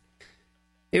Baseball,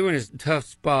 they were in a tough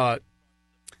spot,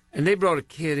 and they brought a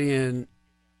kid in,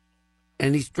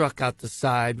 and he struck out the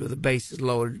side with the bases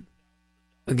loaded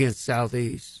against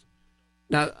Southeast.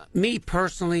 Now, me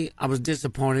personally, I was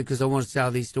disappointed because I wanted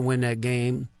Southeast to win that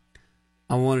game.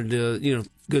 I wanted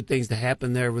good things to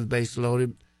happen there with bases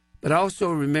loaded. But I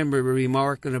also remember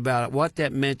remarking about what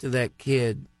that meant to that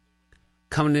kid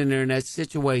coming in there in that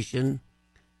situation,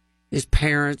 his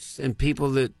parents and people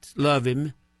that love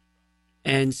him,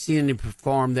 and seeing him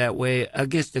perform that way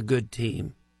against a good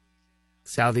team.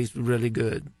 Southeast was really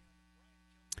good.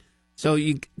 So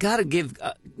you got to give,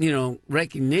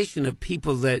 recognition of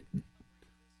people that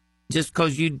just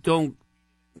because you don't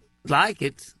like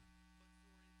it,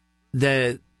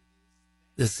 that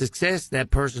the success that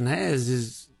person has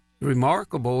is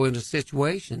remarkable in a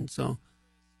situation. So,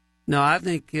 no, I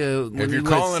think when if you're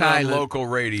calling on local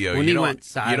radio, you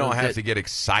don't have to get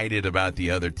excited about the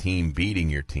other team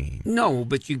beating your team. No,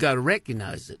 but you got to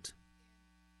recognize it.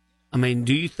 I mean,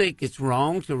 do you think it's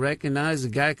wrong to recognize a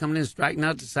guy coming in and striking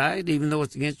out the side, even though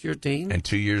it's against your team? And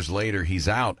 2 years later, he's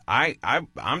out.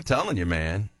 I'm telling you,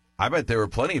 man, I bet there were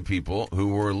plenty of people who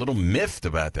were a little miffed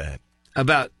about that.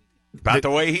 About the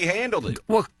way he handled it.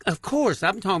 Well, of course,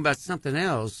 I'm talking about something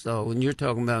else. So when you're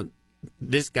talking about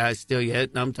this guy still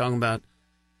yet, and I'm talking about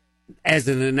as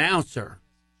an announcer,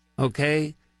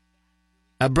 okay,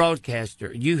 a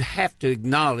broadcaster, you have to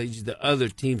acknowledge the other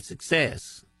team's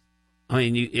success. I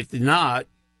mean, if not,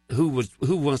 who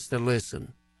wants to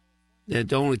listen? The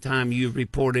only time you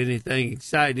report anything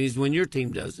exciting is when your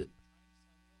team does it.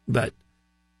 But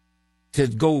to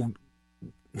go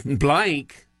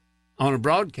blank on a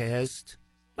broadcast,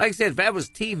 like I said, if that was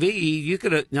TV, you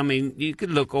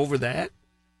could look over that.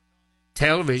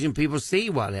 Television, people see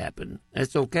what happened.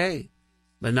 That's okay,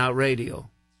 but not radio.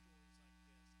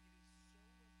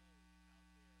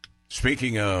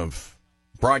 Speaking of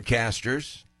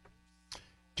broadcasters,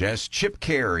 Jess, Chip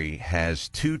Carey has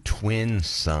 2 twin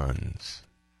sons,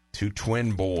 2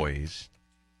 twin boys,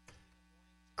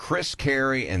 Chris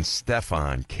Carey and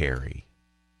Stefan Carey,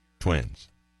 twins.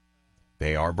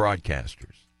 They are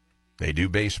broadcasters. They do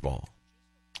baseball.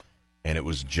 And it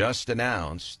was just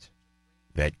announced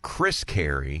that Chris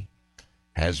Carey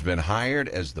has been hired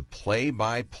as the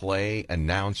play-by-play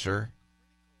announcer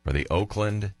for the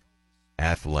Oakland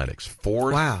Athletics.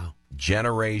 Fourth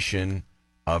generation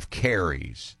of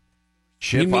Careys.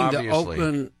 Chip, you mean obviously, the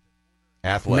Oakland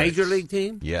Athletics. Major League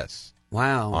team? Yes.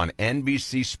 Wow. On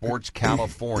NBC Sports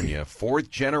California, 4th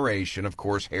generation, of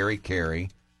course, Harry Carey,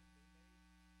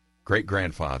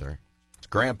 great-grandfather. His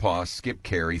grandpa, Skip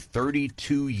Carey,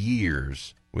 32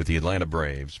 years with the Atlanta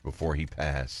Braves before he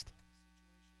passed.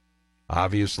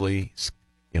 Obviously,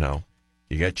 you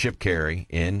got Chip Carey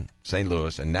in St.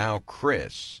 Louis, and now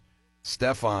Chris.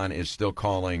 Stefan is still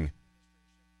calling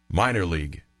minor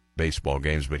league baseball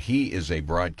games, but he is a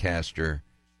broadcaster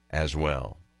as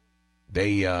well.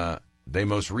 They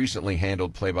most recently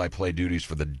handled play-by-play duties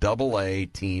for the Double-A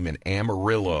team in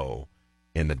Amarillo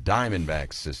in the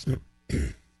Diamondbacks system.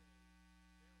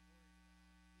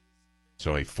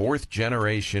 So a 4th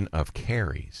generation of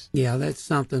Careys. Yeah, that's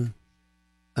something.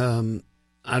 I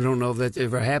don't know if that's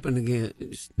ever happened again.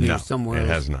 No, somewhere it else.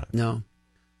 has not. No.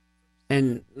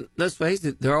 And let's face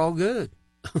it, they're all good.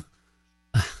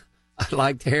 I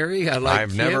liked Harry. I've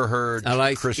Chip. never heard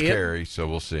Chris Skip. Carey, so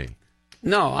we'll see.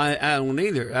 No, I don't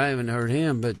either. I haven't heard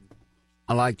him, but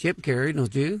I like Chip Carey,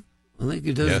 don't you? I think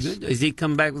he does good. Is he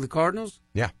coming back with the Cardinals?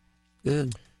 Yeah.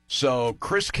 Good. So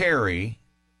Chris Carey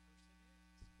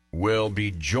will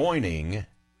be joining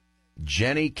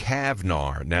Jenny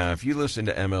Cavnar. Now, if you listen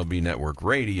to MLB Network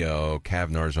Radio,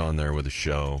 Cavnar's on there with a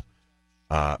show.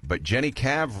 But Jenny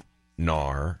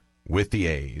Cavnar with the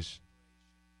A's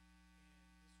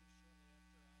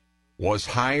was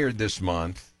hired this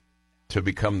month to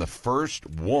become the first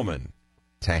woman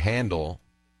to handle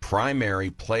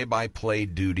primary play-by-play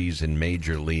duties in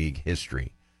Major League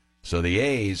history. So the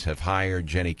A's have hired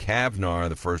Jenny Cavnar,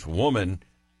 the first woman,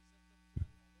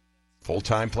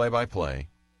 full-time play-by-play,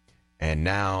 and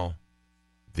now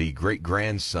the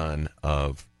great-grandson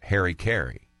of Harry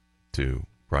Carey to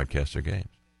broadcast their games.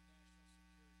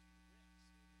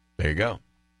 There you go.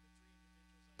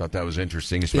 Thought that was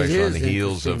interesting, especially on the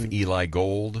heels of Eli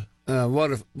Gold.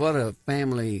 What a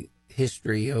family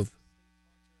history of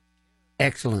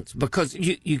excellence, because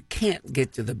you can't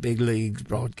get to the big leagues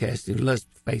broadcasting, let's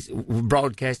face it,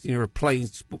 broadcasting or playing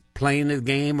the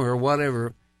game or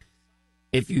whatever,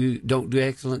 if you don't do an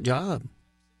excellent job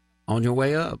on your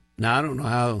way up. Now, I don't know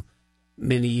how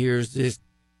many years this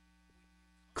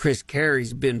Chris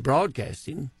Carey's been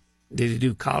broadcasting. Did he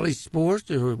do college sports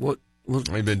or what? He's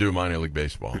been doing minor league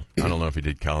baseball. I don't know if he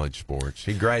did college sports.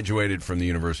 He graduated from the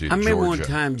University of Georgia. I remember one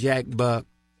time Jack Buck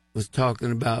was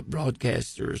talking about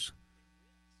broadcasters,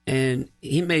 and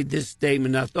he made this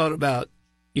statement. I thought about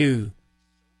you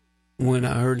when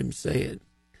I heard him say it.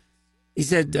 He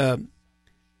said,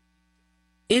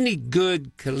 any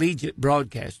good collegiate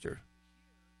broadcaster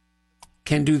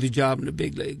can do the job in the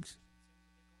big leagues.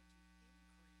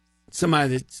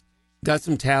 Somebody that's got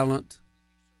some talent,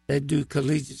 that do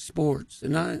collegiate sports.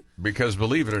 Because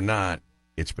believe it or not,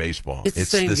 it's baseball. It's the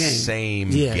same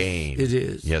game. Yes, It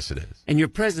is. Yes, it is. And your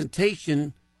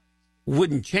presentation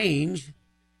wouldn't change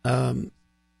if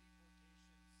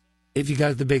you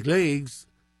got the big leagues.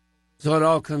 So it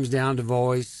all comes down to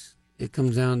voice. It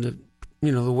comes down to,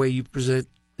 the way you present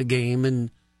the game and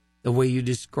the way you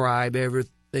describe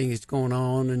everything that's going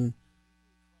on. And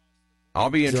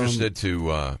I'll be interested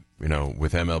to,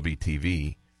 with MLB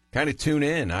TV, kind of tune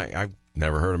in. I've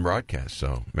never heard him broadcast,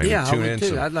 so maybe tune in too.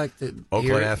 some I'd like to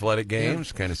Oakland Athletic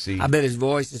games, kind of see. I bet his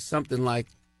voice is something like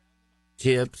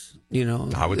Chip's.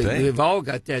 I would think. They've all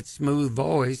got that smooth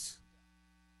voice.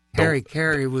 Harry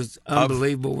Carey was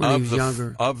unbelievable when he was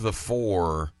younger. Of the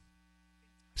four,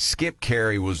 Skip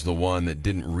Carey was the one that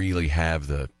didn't really have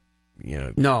the,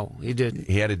 No, he didn't.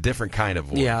 He had a different kind of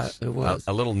voice. Yeah, it was.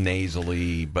 A little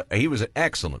nasally, but he was an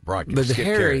excellent broadcaster. But Skip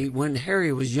Carey. when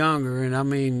Harry was younger,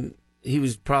 and he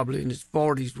was probably in his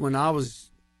 40s when I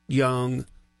was young,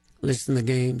 listening to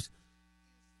games,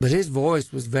 but his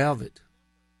voice was velvet.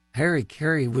 Harry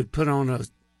Carey would put on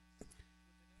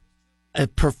a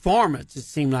performance, it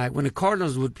seemed like. When the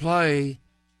Cardinals would play,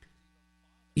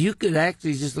 you could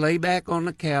actually just lay back on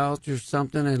the couch or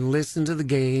something and listen to the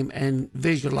game and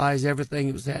visualize everything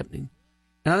that was happening.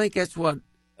 And I think that's what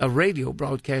a radio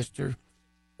broadcaster,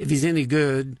 if he's any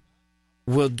good,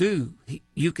 will do.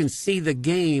 You can see the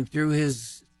game through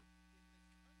his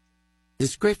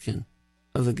description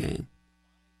of the game.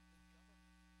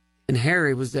 And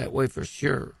Harry was that way for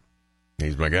sure.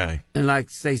 He's my guy. And like,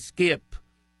 say, Skip,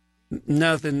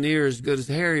 nothing near as good as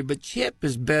Harry, but Chip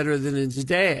is better than his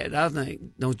dad, I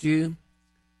think. Don't you?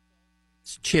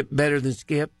 Is Chip better than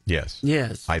Skip? Yes.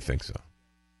 Yes. I think so.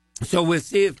 So we'll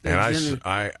see if... And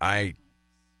I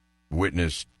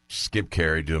witnessed Skip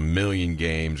Carey do a million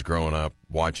games growing up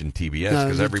watching TBS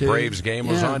because every Braves game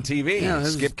was on TV. Yeah,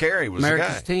 Skip Carey was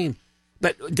America's the guy. team.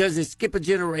 But does it skip a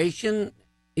generation?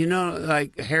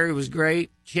 Like Harry was great.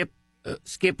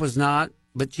 Skip was not,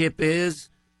 but Chip is.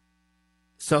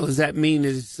 So does that mean that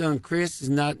his son Chris is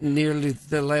not nearly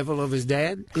the level of his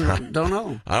dad? Don't know. I don't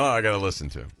know. I got to listen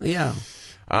to him. Yeah.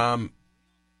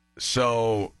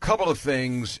 So, a couple of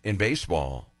things in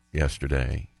baseball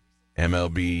yesterday.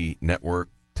 MLB Network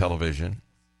Television.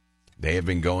 They have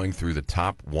been going through the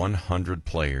top 100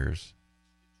 players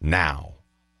now.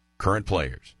 Current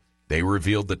players. They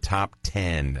revealed the top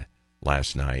 10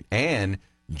 last night. And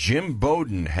Jim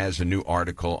Bowden has a new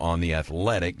article on The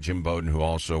Athletic. Jim Bowden, who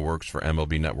also works for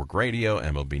MLB Network Radio,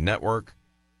 MLB Network.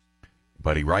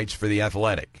 But he writes for The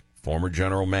Athletic. Former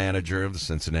general manager of the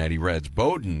Cincinnati Reds.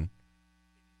 Bowden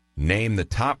named the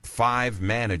top 5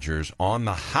 managers on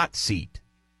the hot seat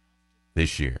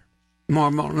this year.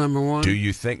 Marmol number 1. Do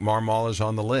you think Marmol is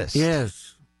on the list?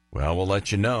 Yes. Well, we'll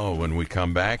let you know when we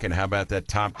come back. And how about that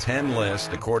top 10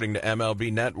 list? According to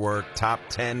MLB Network, top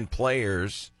 10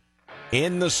 players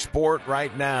in the sport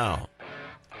right now.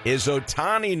 Is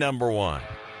Ohtani number 1?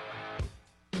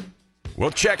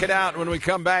 We'll check it out when we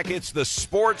come back. It's the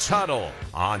Sports Huddle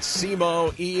on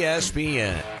SEMO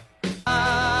ESPN.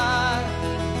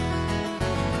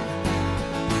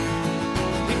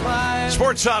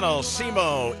 Sports Huddle,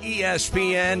 SEMO,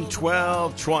 ESPN,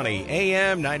 1220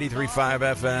 AM, 93.5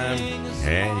 FM.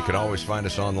 And you can always find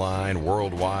us online,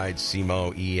 worldwide,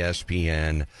 SEMO,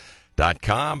 ESPN.com.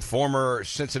 Former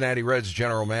Cincinnati Reds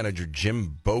general manager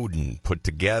Jim Bowden put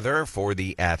together for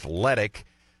The Athletic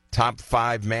top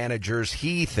 5 managers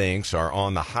he thinks are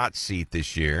on the hot seat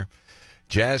this year.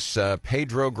 Jess,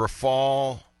 Pedro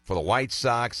Grifol for the White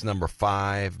Sox, number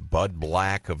 5. Bud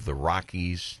Black of the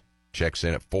Rockies checks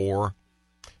in at 4.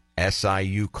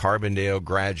 SIU Carbondale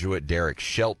graduate Derek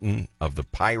Shelton of the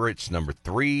Pirates, number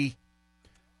 3.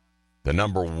 The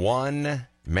number 1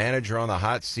 manager on the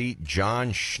hot seat,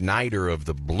 John Schneider of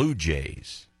the Blue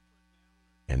Jays.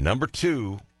 And number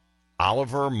 2,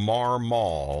 Oliver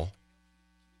Marmol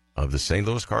of the St.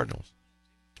 Louis Cardinals.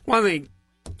 Well, I think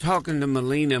talking to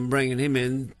Molina and bringing him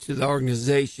into the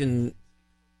organization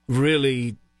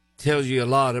really tells you a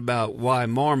lot about why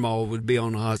Marmol would be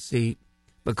on the hot seat,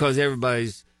 because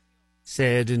everybody's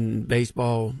said in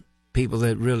baseball, people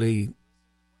that really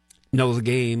know the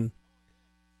game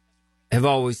have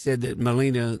always said that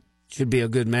Molina should be a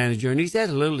good manager. And he's had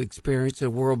a little experience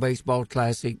at World Baseball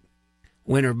Classic,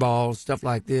 winter ball, stuff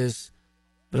like this.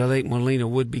 But I think Molina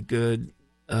would be good.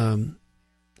 And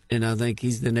I think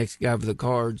he's the next guy for the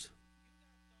Cards.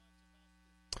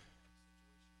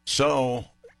 So,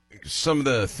 some of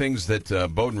the things that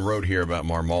Bowden wrote here about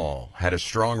Marmol: had a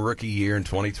strong rookie year in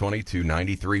 2022,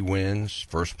 93 wins,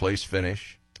 first place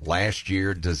finish. Last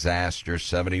year, disaster,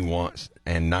 71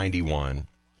 and 91.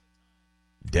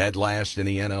 Dead last in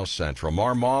the NL Central.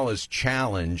 Marmol has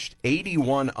challenged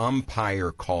 81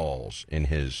 umpire calls in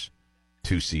his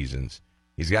 2 seasons.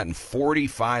 He's gotten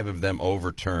 45 of them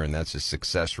overturned. That's a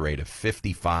success rate of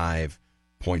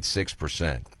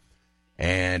 55.6%.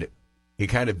 And he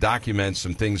kind of documents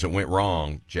some things that went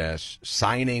wrong, Jess.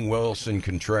 Signing Wilson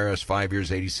Contreras, 5 years,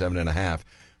 $87.5.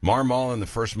 Marmol in the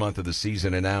first month of the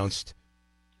season announced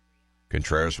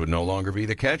Contreras would no longer be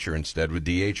the catcher. Instead would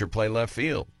DH or play left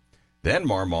field. Then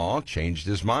Marmol changed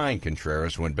his mind.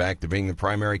 Contreras went back to being the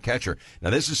primary catcher.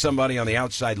 Now, this is somebody on the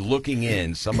outside looking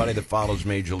in, somebody that follows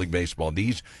Major League Baseball.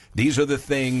 These are the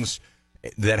things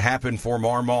that happened for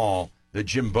Marmol that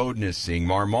Jim Bowden is seeing.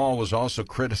 Marmol was also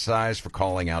criticized for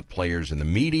calling out players in the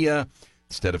media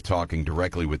instead of talking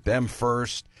directly with them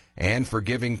first, and for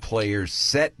giving players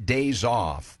set days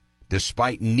off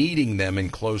despite needing them in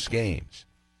close games.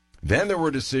 Then there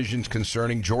were decisions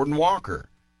concerning Jordan Walker.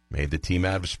 Made the team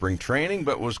out of spring training,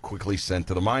 but was quickly sent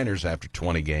to the minors after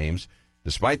 20 games,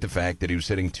 despite the fact that he was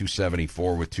hitting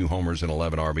 .274 with 2 homers and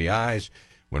 11 RBIs.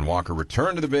 When Walker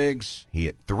returned to the bigs, he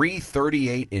hit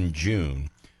 .338 in June,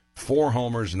 4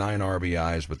 homers, 9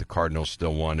 RBIs, but the Cardinals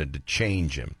still wanted to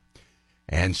change him.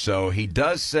 And so he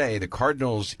does say the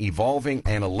Cardinals' evolving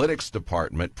analytics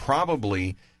department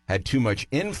probably had too much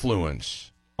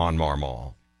influence on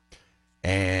Marmol.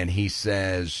 And he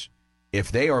says, if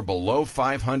they are below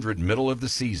 500 middle of the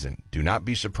season, do not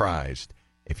be surprised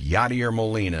if Yadier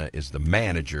Molina is the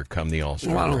manager come the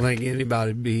All-Star Well, I don't break. think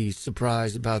anybody would be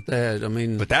surprised about that. I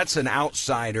mean, But that's an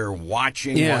outsider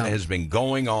watching what has been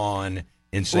going on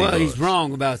in St. Well, Louis. he's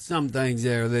wrong about some things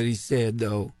there that he said,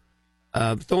 though.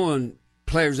 Throwing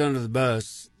players under the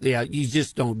bus, you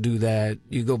just don't do that.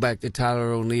 You go back to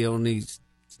Tyler O'Neill, and he's,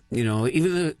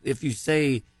 even if you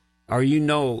say or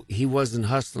he wasn't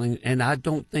hustling, and I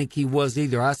don't think he was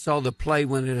either. I saw the play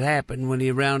when it happened, when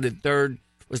he rounded third,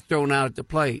 was thrown out at the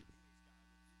plate.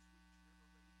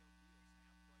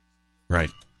 Right.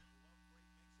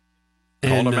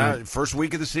 Called him out first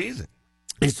week of the season.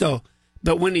 And so,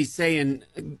 but when he's saying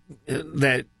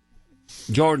that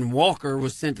Jordan Walker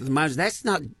was sent to the minors, that's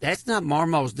not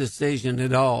Marmol's decision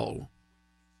at all.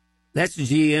 That's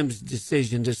GM's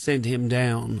decision to send him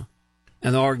down,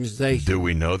 and the organization. Do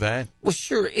we know that? Well,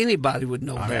 sure, anybody would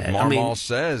know that. Marmol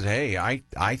says, "Hey, I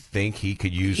think he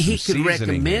could use some seasoning." He could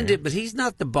recommend here. it, but he's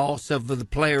not the boss of the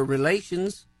player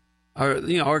relations or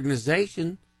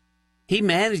organization. He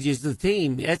manages the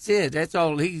team. That's it. That's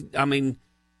all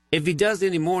if he does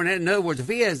any more than that, in other words, if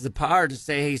he has the power to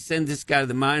say, "Hey, send this guy to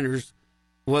the minors,"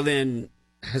 well, then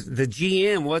the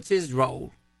GM, what's his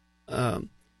role?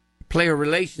 Player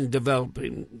relations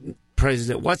developing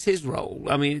president, what's his role?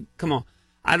 I mean, come on.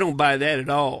 I don't buy that at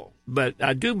all. But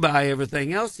I do buy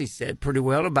everything else he said pretty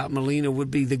well about Molina would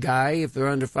be the guy if they're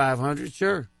under 500.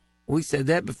 Sure. We said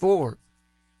that before.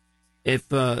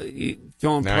 If you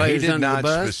throwing players under the bus. He did not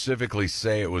specifically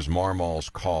say it was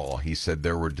Marmol's call. He said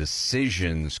there were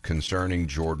decisions concerning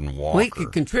Jordan Walker. Well, he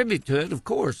could contribute to it, of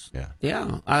course.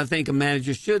 Yeah. I think a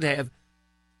manager should have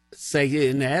say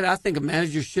in that. I think a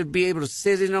manager should be able to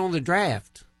sit in on the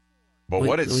draft. But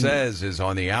what it says is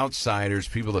on the outsiders,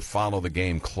 people that follow the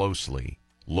game closely,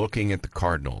 looking at the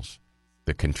Cardinals,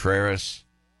 the Contreras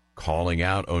calling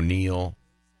out O'Neill,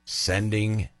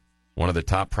 sending one of the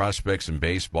top prospects in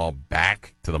baseball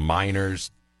back to the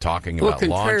minors, talking about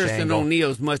launch Contreras angle. and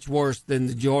O'Neill's much worse than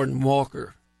the Jordan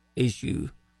Walker issue.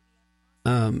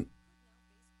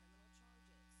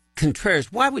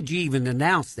 Contreras, why would you even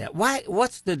announce that?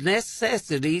 What's the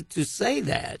necessity to say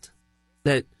that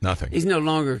Nothing. He's no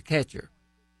longer a catcher?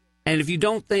 And if you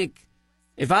don't think,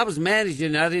 if I was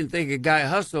managing, I didn't think a guy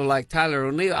hustled like Tyler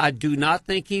O'Neill. I do not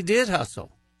think he did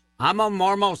hustle. I'm on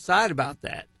Marmol's side about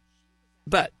that.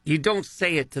 But you don't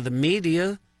say it to the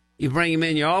media. You bring him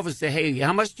in your office and say, hey,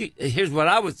 how much here's what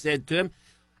I would say to him.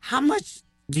 How much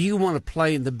do you want to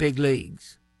play in the big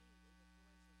leagues?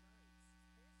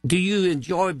 Do you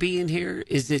enjoy being here?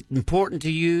 Is it important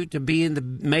to you to be in the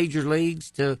major leagues,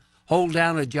 to hold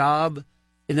down a job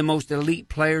in the most elite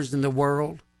players in the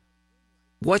world?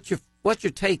 What's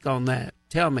your take on that?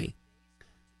 Tell me.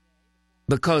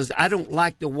 Because I don't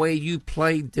like the way you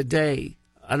played today.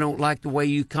 I don't like the way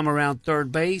you come around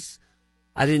third base.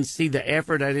 I didn't see the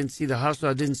effort. I didn't see the hustle.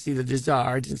 I didn't see the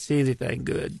desire. I didn't see anything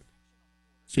good.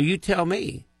 So you tell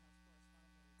me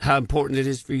how important it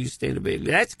is for you to stay in the big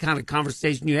league. That's the kind of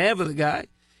conversation you have with a guy.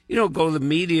 You don't go to the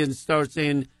media and start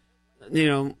saying,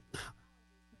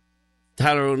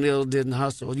 Tyler O'Neill didn't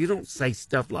hustle. You don't say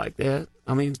stuff like that.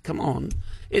 I mean, come on.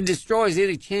 It destroys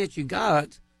any chance you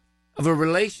got of a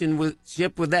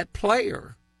relationship with that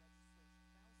player.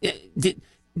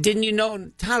 Didn't you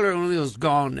know Tyler O'Neill's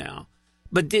gone now?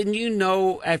 But didn't you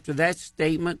know after that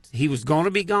statement he was going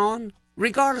to be gone?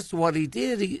 Regardless of what he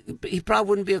did, he probably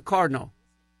wouldn't be a Cardinal.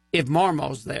 if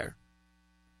Marmol's there.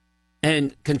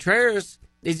 And Contreras,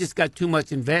 they just got too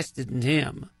much invested in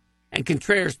him. And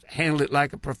Contreras handled it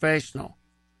like a professional.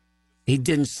 He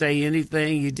didn't say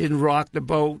anything. He didn't rock the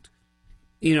boat.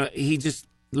 He just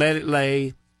let it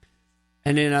lay.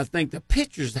 And then I think the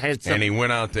pitchers had some. And he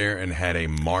went out there and had a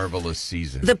marvelous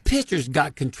season. The pitchers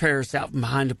got Contreras out from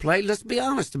behind the plate. Let's be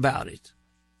honest about it.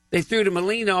 They threw to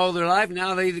Molina all their life.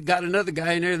 Now they got another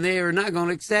guy in there, and they are not going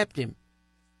to accept him.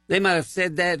 They might have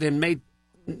said that and made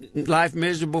life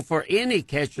miserable for any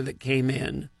catcher that came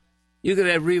in. You could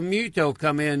have Real Muto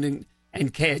come in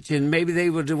and catch, and maybe they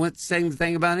would have went the same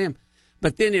thing about him.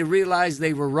 But then they realized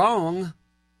they were wrong,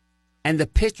 and the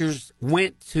pitchers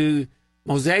went to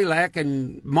Mozeliak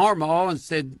and Marmol and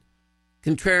said,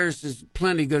 Contreras is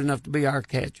plenty good enough to be our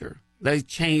catcher. They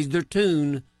changed their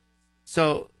tune.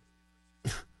 So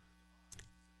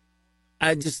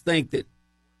I just think that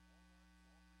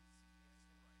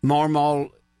Marmol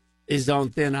is on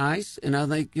thin ice, and I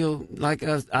think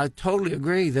I totally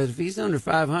agree that if he's under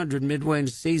 500 midway in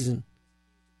the season,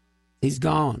 he's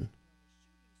gone.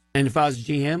 And if I was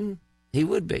GM, he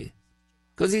would be.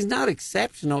 Because he's not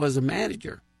exceptional as a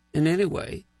manager in any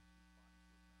way.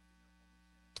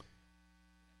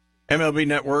 MLB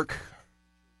Network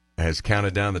has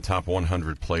counted down the top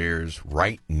 100 players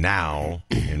right now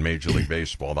in Major League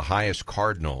Baseball. The highest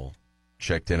Cardinal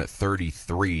checked in at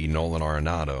 33, Nolan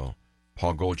Arenado.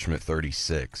 Paul Goldschmidt,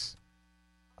 36.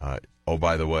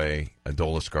 By the way,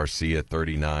 Adolis Garcia,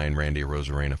 39. Randy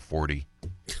Arozarena, 40.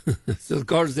 So the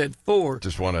Cardinals had 4.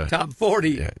 Just want to top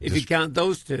 40 if you count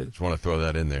those two. Just want to throw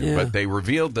that in there. Yeah. But they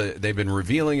revealed they've been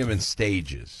revealing them in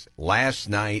stages. Last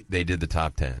night they did the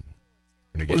top 10.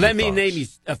 Well, let me name you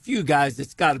a few guys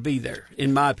that's got to be there,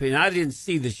 in my opinion. I didn't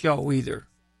see the show either,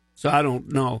 so I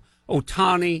don't know.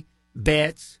 Ohtani,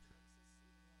 Betts,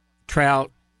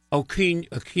 Trout,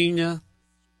 Acuna,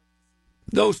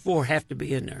 those 4 have to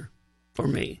be in there for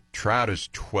me. Trout is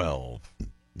 12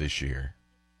 this year.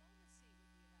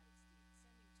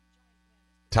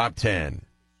 Top 10,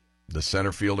 the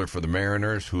center fielder for the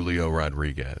Mariners, Julio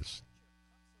Rodriguez.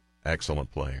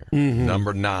 Excellent player. Mm-hmm.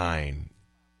 Number 9,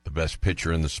 the best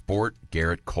pitcher in the sport,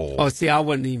 Garrett Cole. Oh, see, I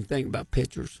wasn't even thinking about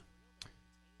pitchers.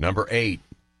 Number 8,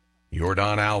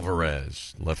 Yordan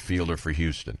Alvarez, left fielder for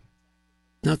Houston.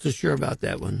 Not so sure about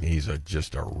that one. He's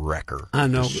just a wrecker. I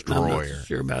know, destroyer. but I'm not so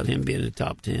sure about him being in the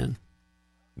top 10.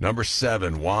 Number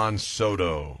 7, Juan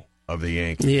Soto of the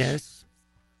Yankees. Yes.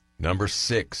 Number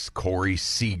 6, Corey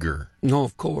Seager. No,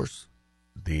 of course.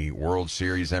 The World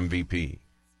Series MVP.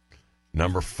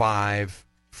 Number 5,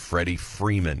 Freddie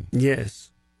Freeman.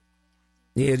 Yes.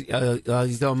 He's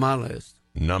on my list.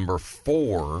 Number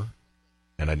 4,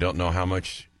 and I don't know how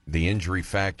much the injury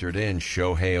factored in,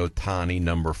 Shohei Ohtani,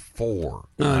 number 4.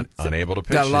 Unable to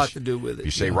pitch. Got a lot to do with it.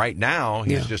 You say right now,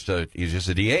 he's just a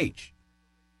DH.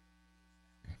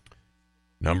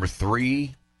 Number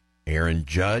 3, Aaron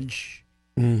Judge.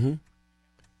 Mm-hmm.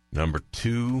 Number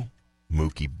 2,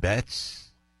 Mookie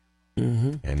Betts.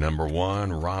 Mm-hmm. And number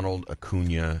 1, Ronald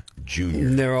Acuna Jr.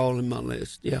 And they're all in my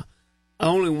list, yeah. The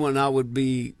only one I would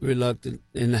be reluctant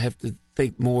and have to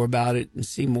think more about it and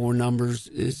see more numbers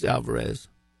is Alvarez.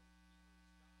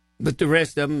 But the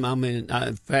rest of them,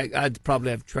 in fact, I'd probably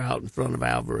have Trout in front of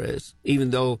Alvarez, even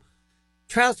though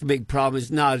Trout's big problem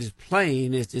is not his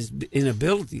playing, it's his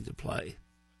inability to play.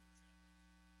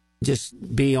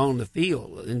 Just be on the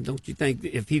field. And don't you think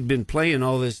if he'd been playing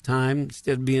all this time,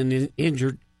 instead of being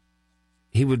injured,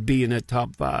 he would be in that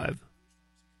top 5?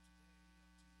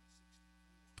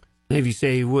 If you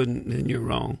say he wouldn't, then you're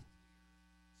wrong.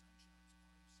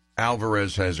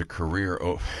 Alvarez has a career...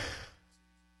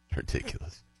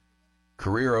 ridiculous.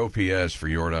 Career OPS for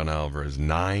Yordan Alvarez,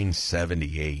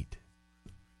 978.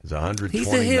 He's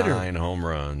 129 home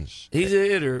runs. He's a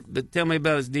hitter, but tell me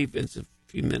about his defense in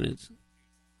a few minutes.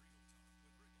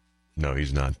 No,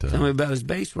 he's not. Tell me about his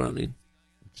base running.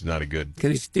 He's not a good...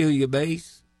 Can he steal your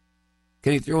base?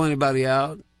 Can he throw anybody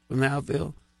out from the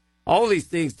outfield? All these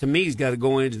things, to me, has got to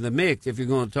go into the mix if you're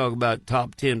going to talk about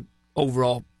top 10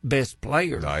 overall best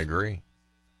players. I agree.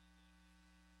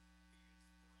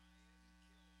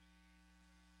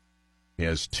 He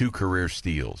has 2 career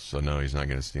steals, so no, he's not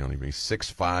going to steal anything. He's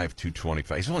 6'5",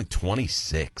 225. He's only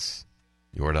 26.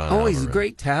 Yordan Alvarez. He's a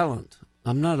great talent.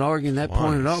 I'm not arguing that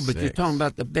point at all, but you're talking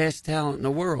about the best talent in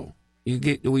the world.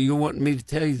 You want me to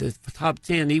tell you the top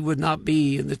 10, he would not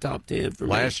be in the top 10 for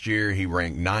me. Last year, he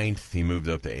ranked 9th. He moved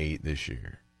up to 8 this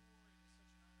year.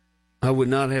 I would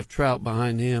not have Trout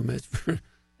behind him,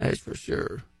 that's for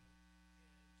sure.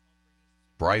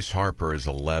 Bryce Harper is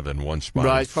 11, one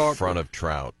spot in front of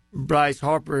Trout. Bryce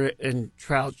Harper and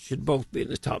Trout should both be in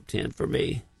the top 10 for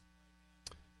me.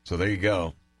 So there you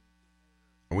go.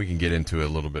 We can get into it a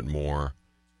little bit more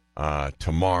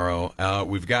tomorrow.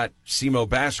 We've got SEMO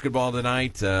basketball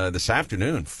tonight, this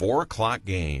afternoon, 4 o'clock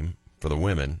game for the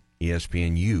women,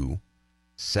 ESPNU,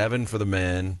 7 for the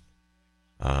men,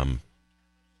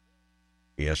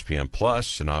 ESPN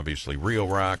Plus, and obviously Real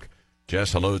Rock.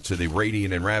 Jess, hello to the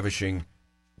radiant and ravishing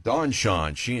Dawn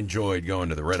Shawn. She enjoyed going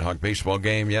to the Red Hawk baseball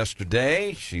game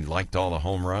yesterday. She liked all the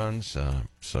home runs,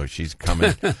 so she's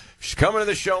coming. She's coming to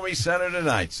the Show Me Center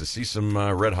tonight to see some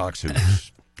Red Hawks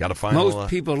hoops. Got to find most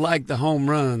people like the home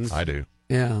runs. I do.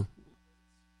 Yeah.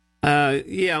 I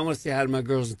want to say hi to my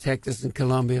girls in Texas and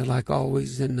Columbia, like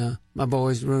always, and my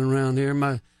boys running around here.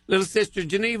 My little sister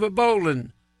Geneva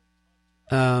Bolin,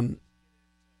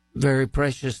 very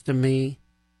precious to me.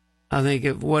 I think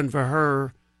if it wasn't for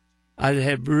her, I'd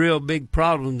had real big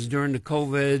problems during the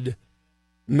COVID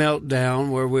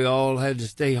meltdown where we all had to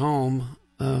stay home.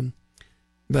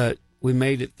 But we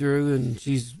made it through, and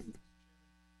she's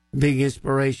a big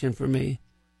inspiration for me.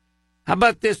 How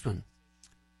about this one?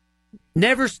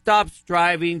 Never stop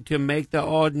striving to make the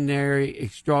ordinary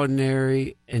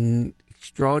extraordinary and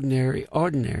extraordinary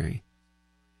ordinary.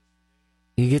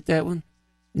 You get that one?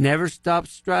 Never stop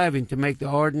striving to make the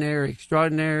ordinary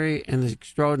extraordinary and the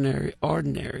extraordinary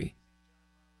ordinary.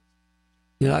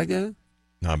 You like that?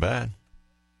 Not bad.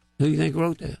 Who do you think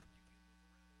wrote that?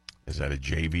 Is that a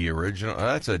JB original?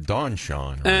 That's a Dawn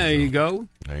Shawn original. There you go.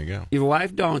 There you go. Your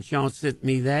wife, Dawn Shawn, sent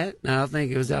me that, and I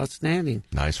think it was outstanding.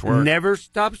 Nice work. Never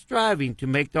stop striving to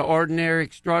make the ordinary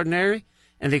extraordinary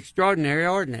and the extraordinary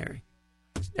ordinary.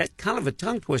 That's kind of a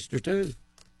tongue twister, too,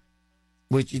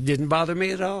 which didn't bother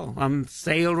me at all. I'm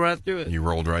sailed right through it. You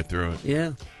rolled right through it.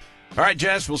 Yeah. All right,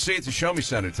 Jess, we'll see you at the Show Me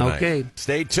Center tonight. Okay.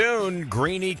 Stay tuned.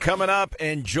 Greenie coming up.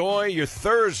 Enjoy your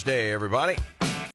Thursday, everybody.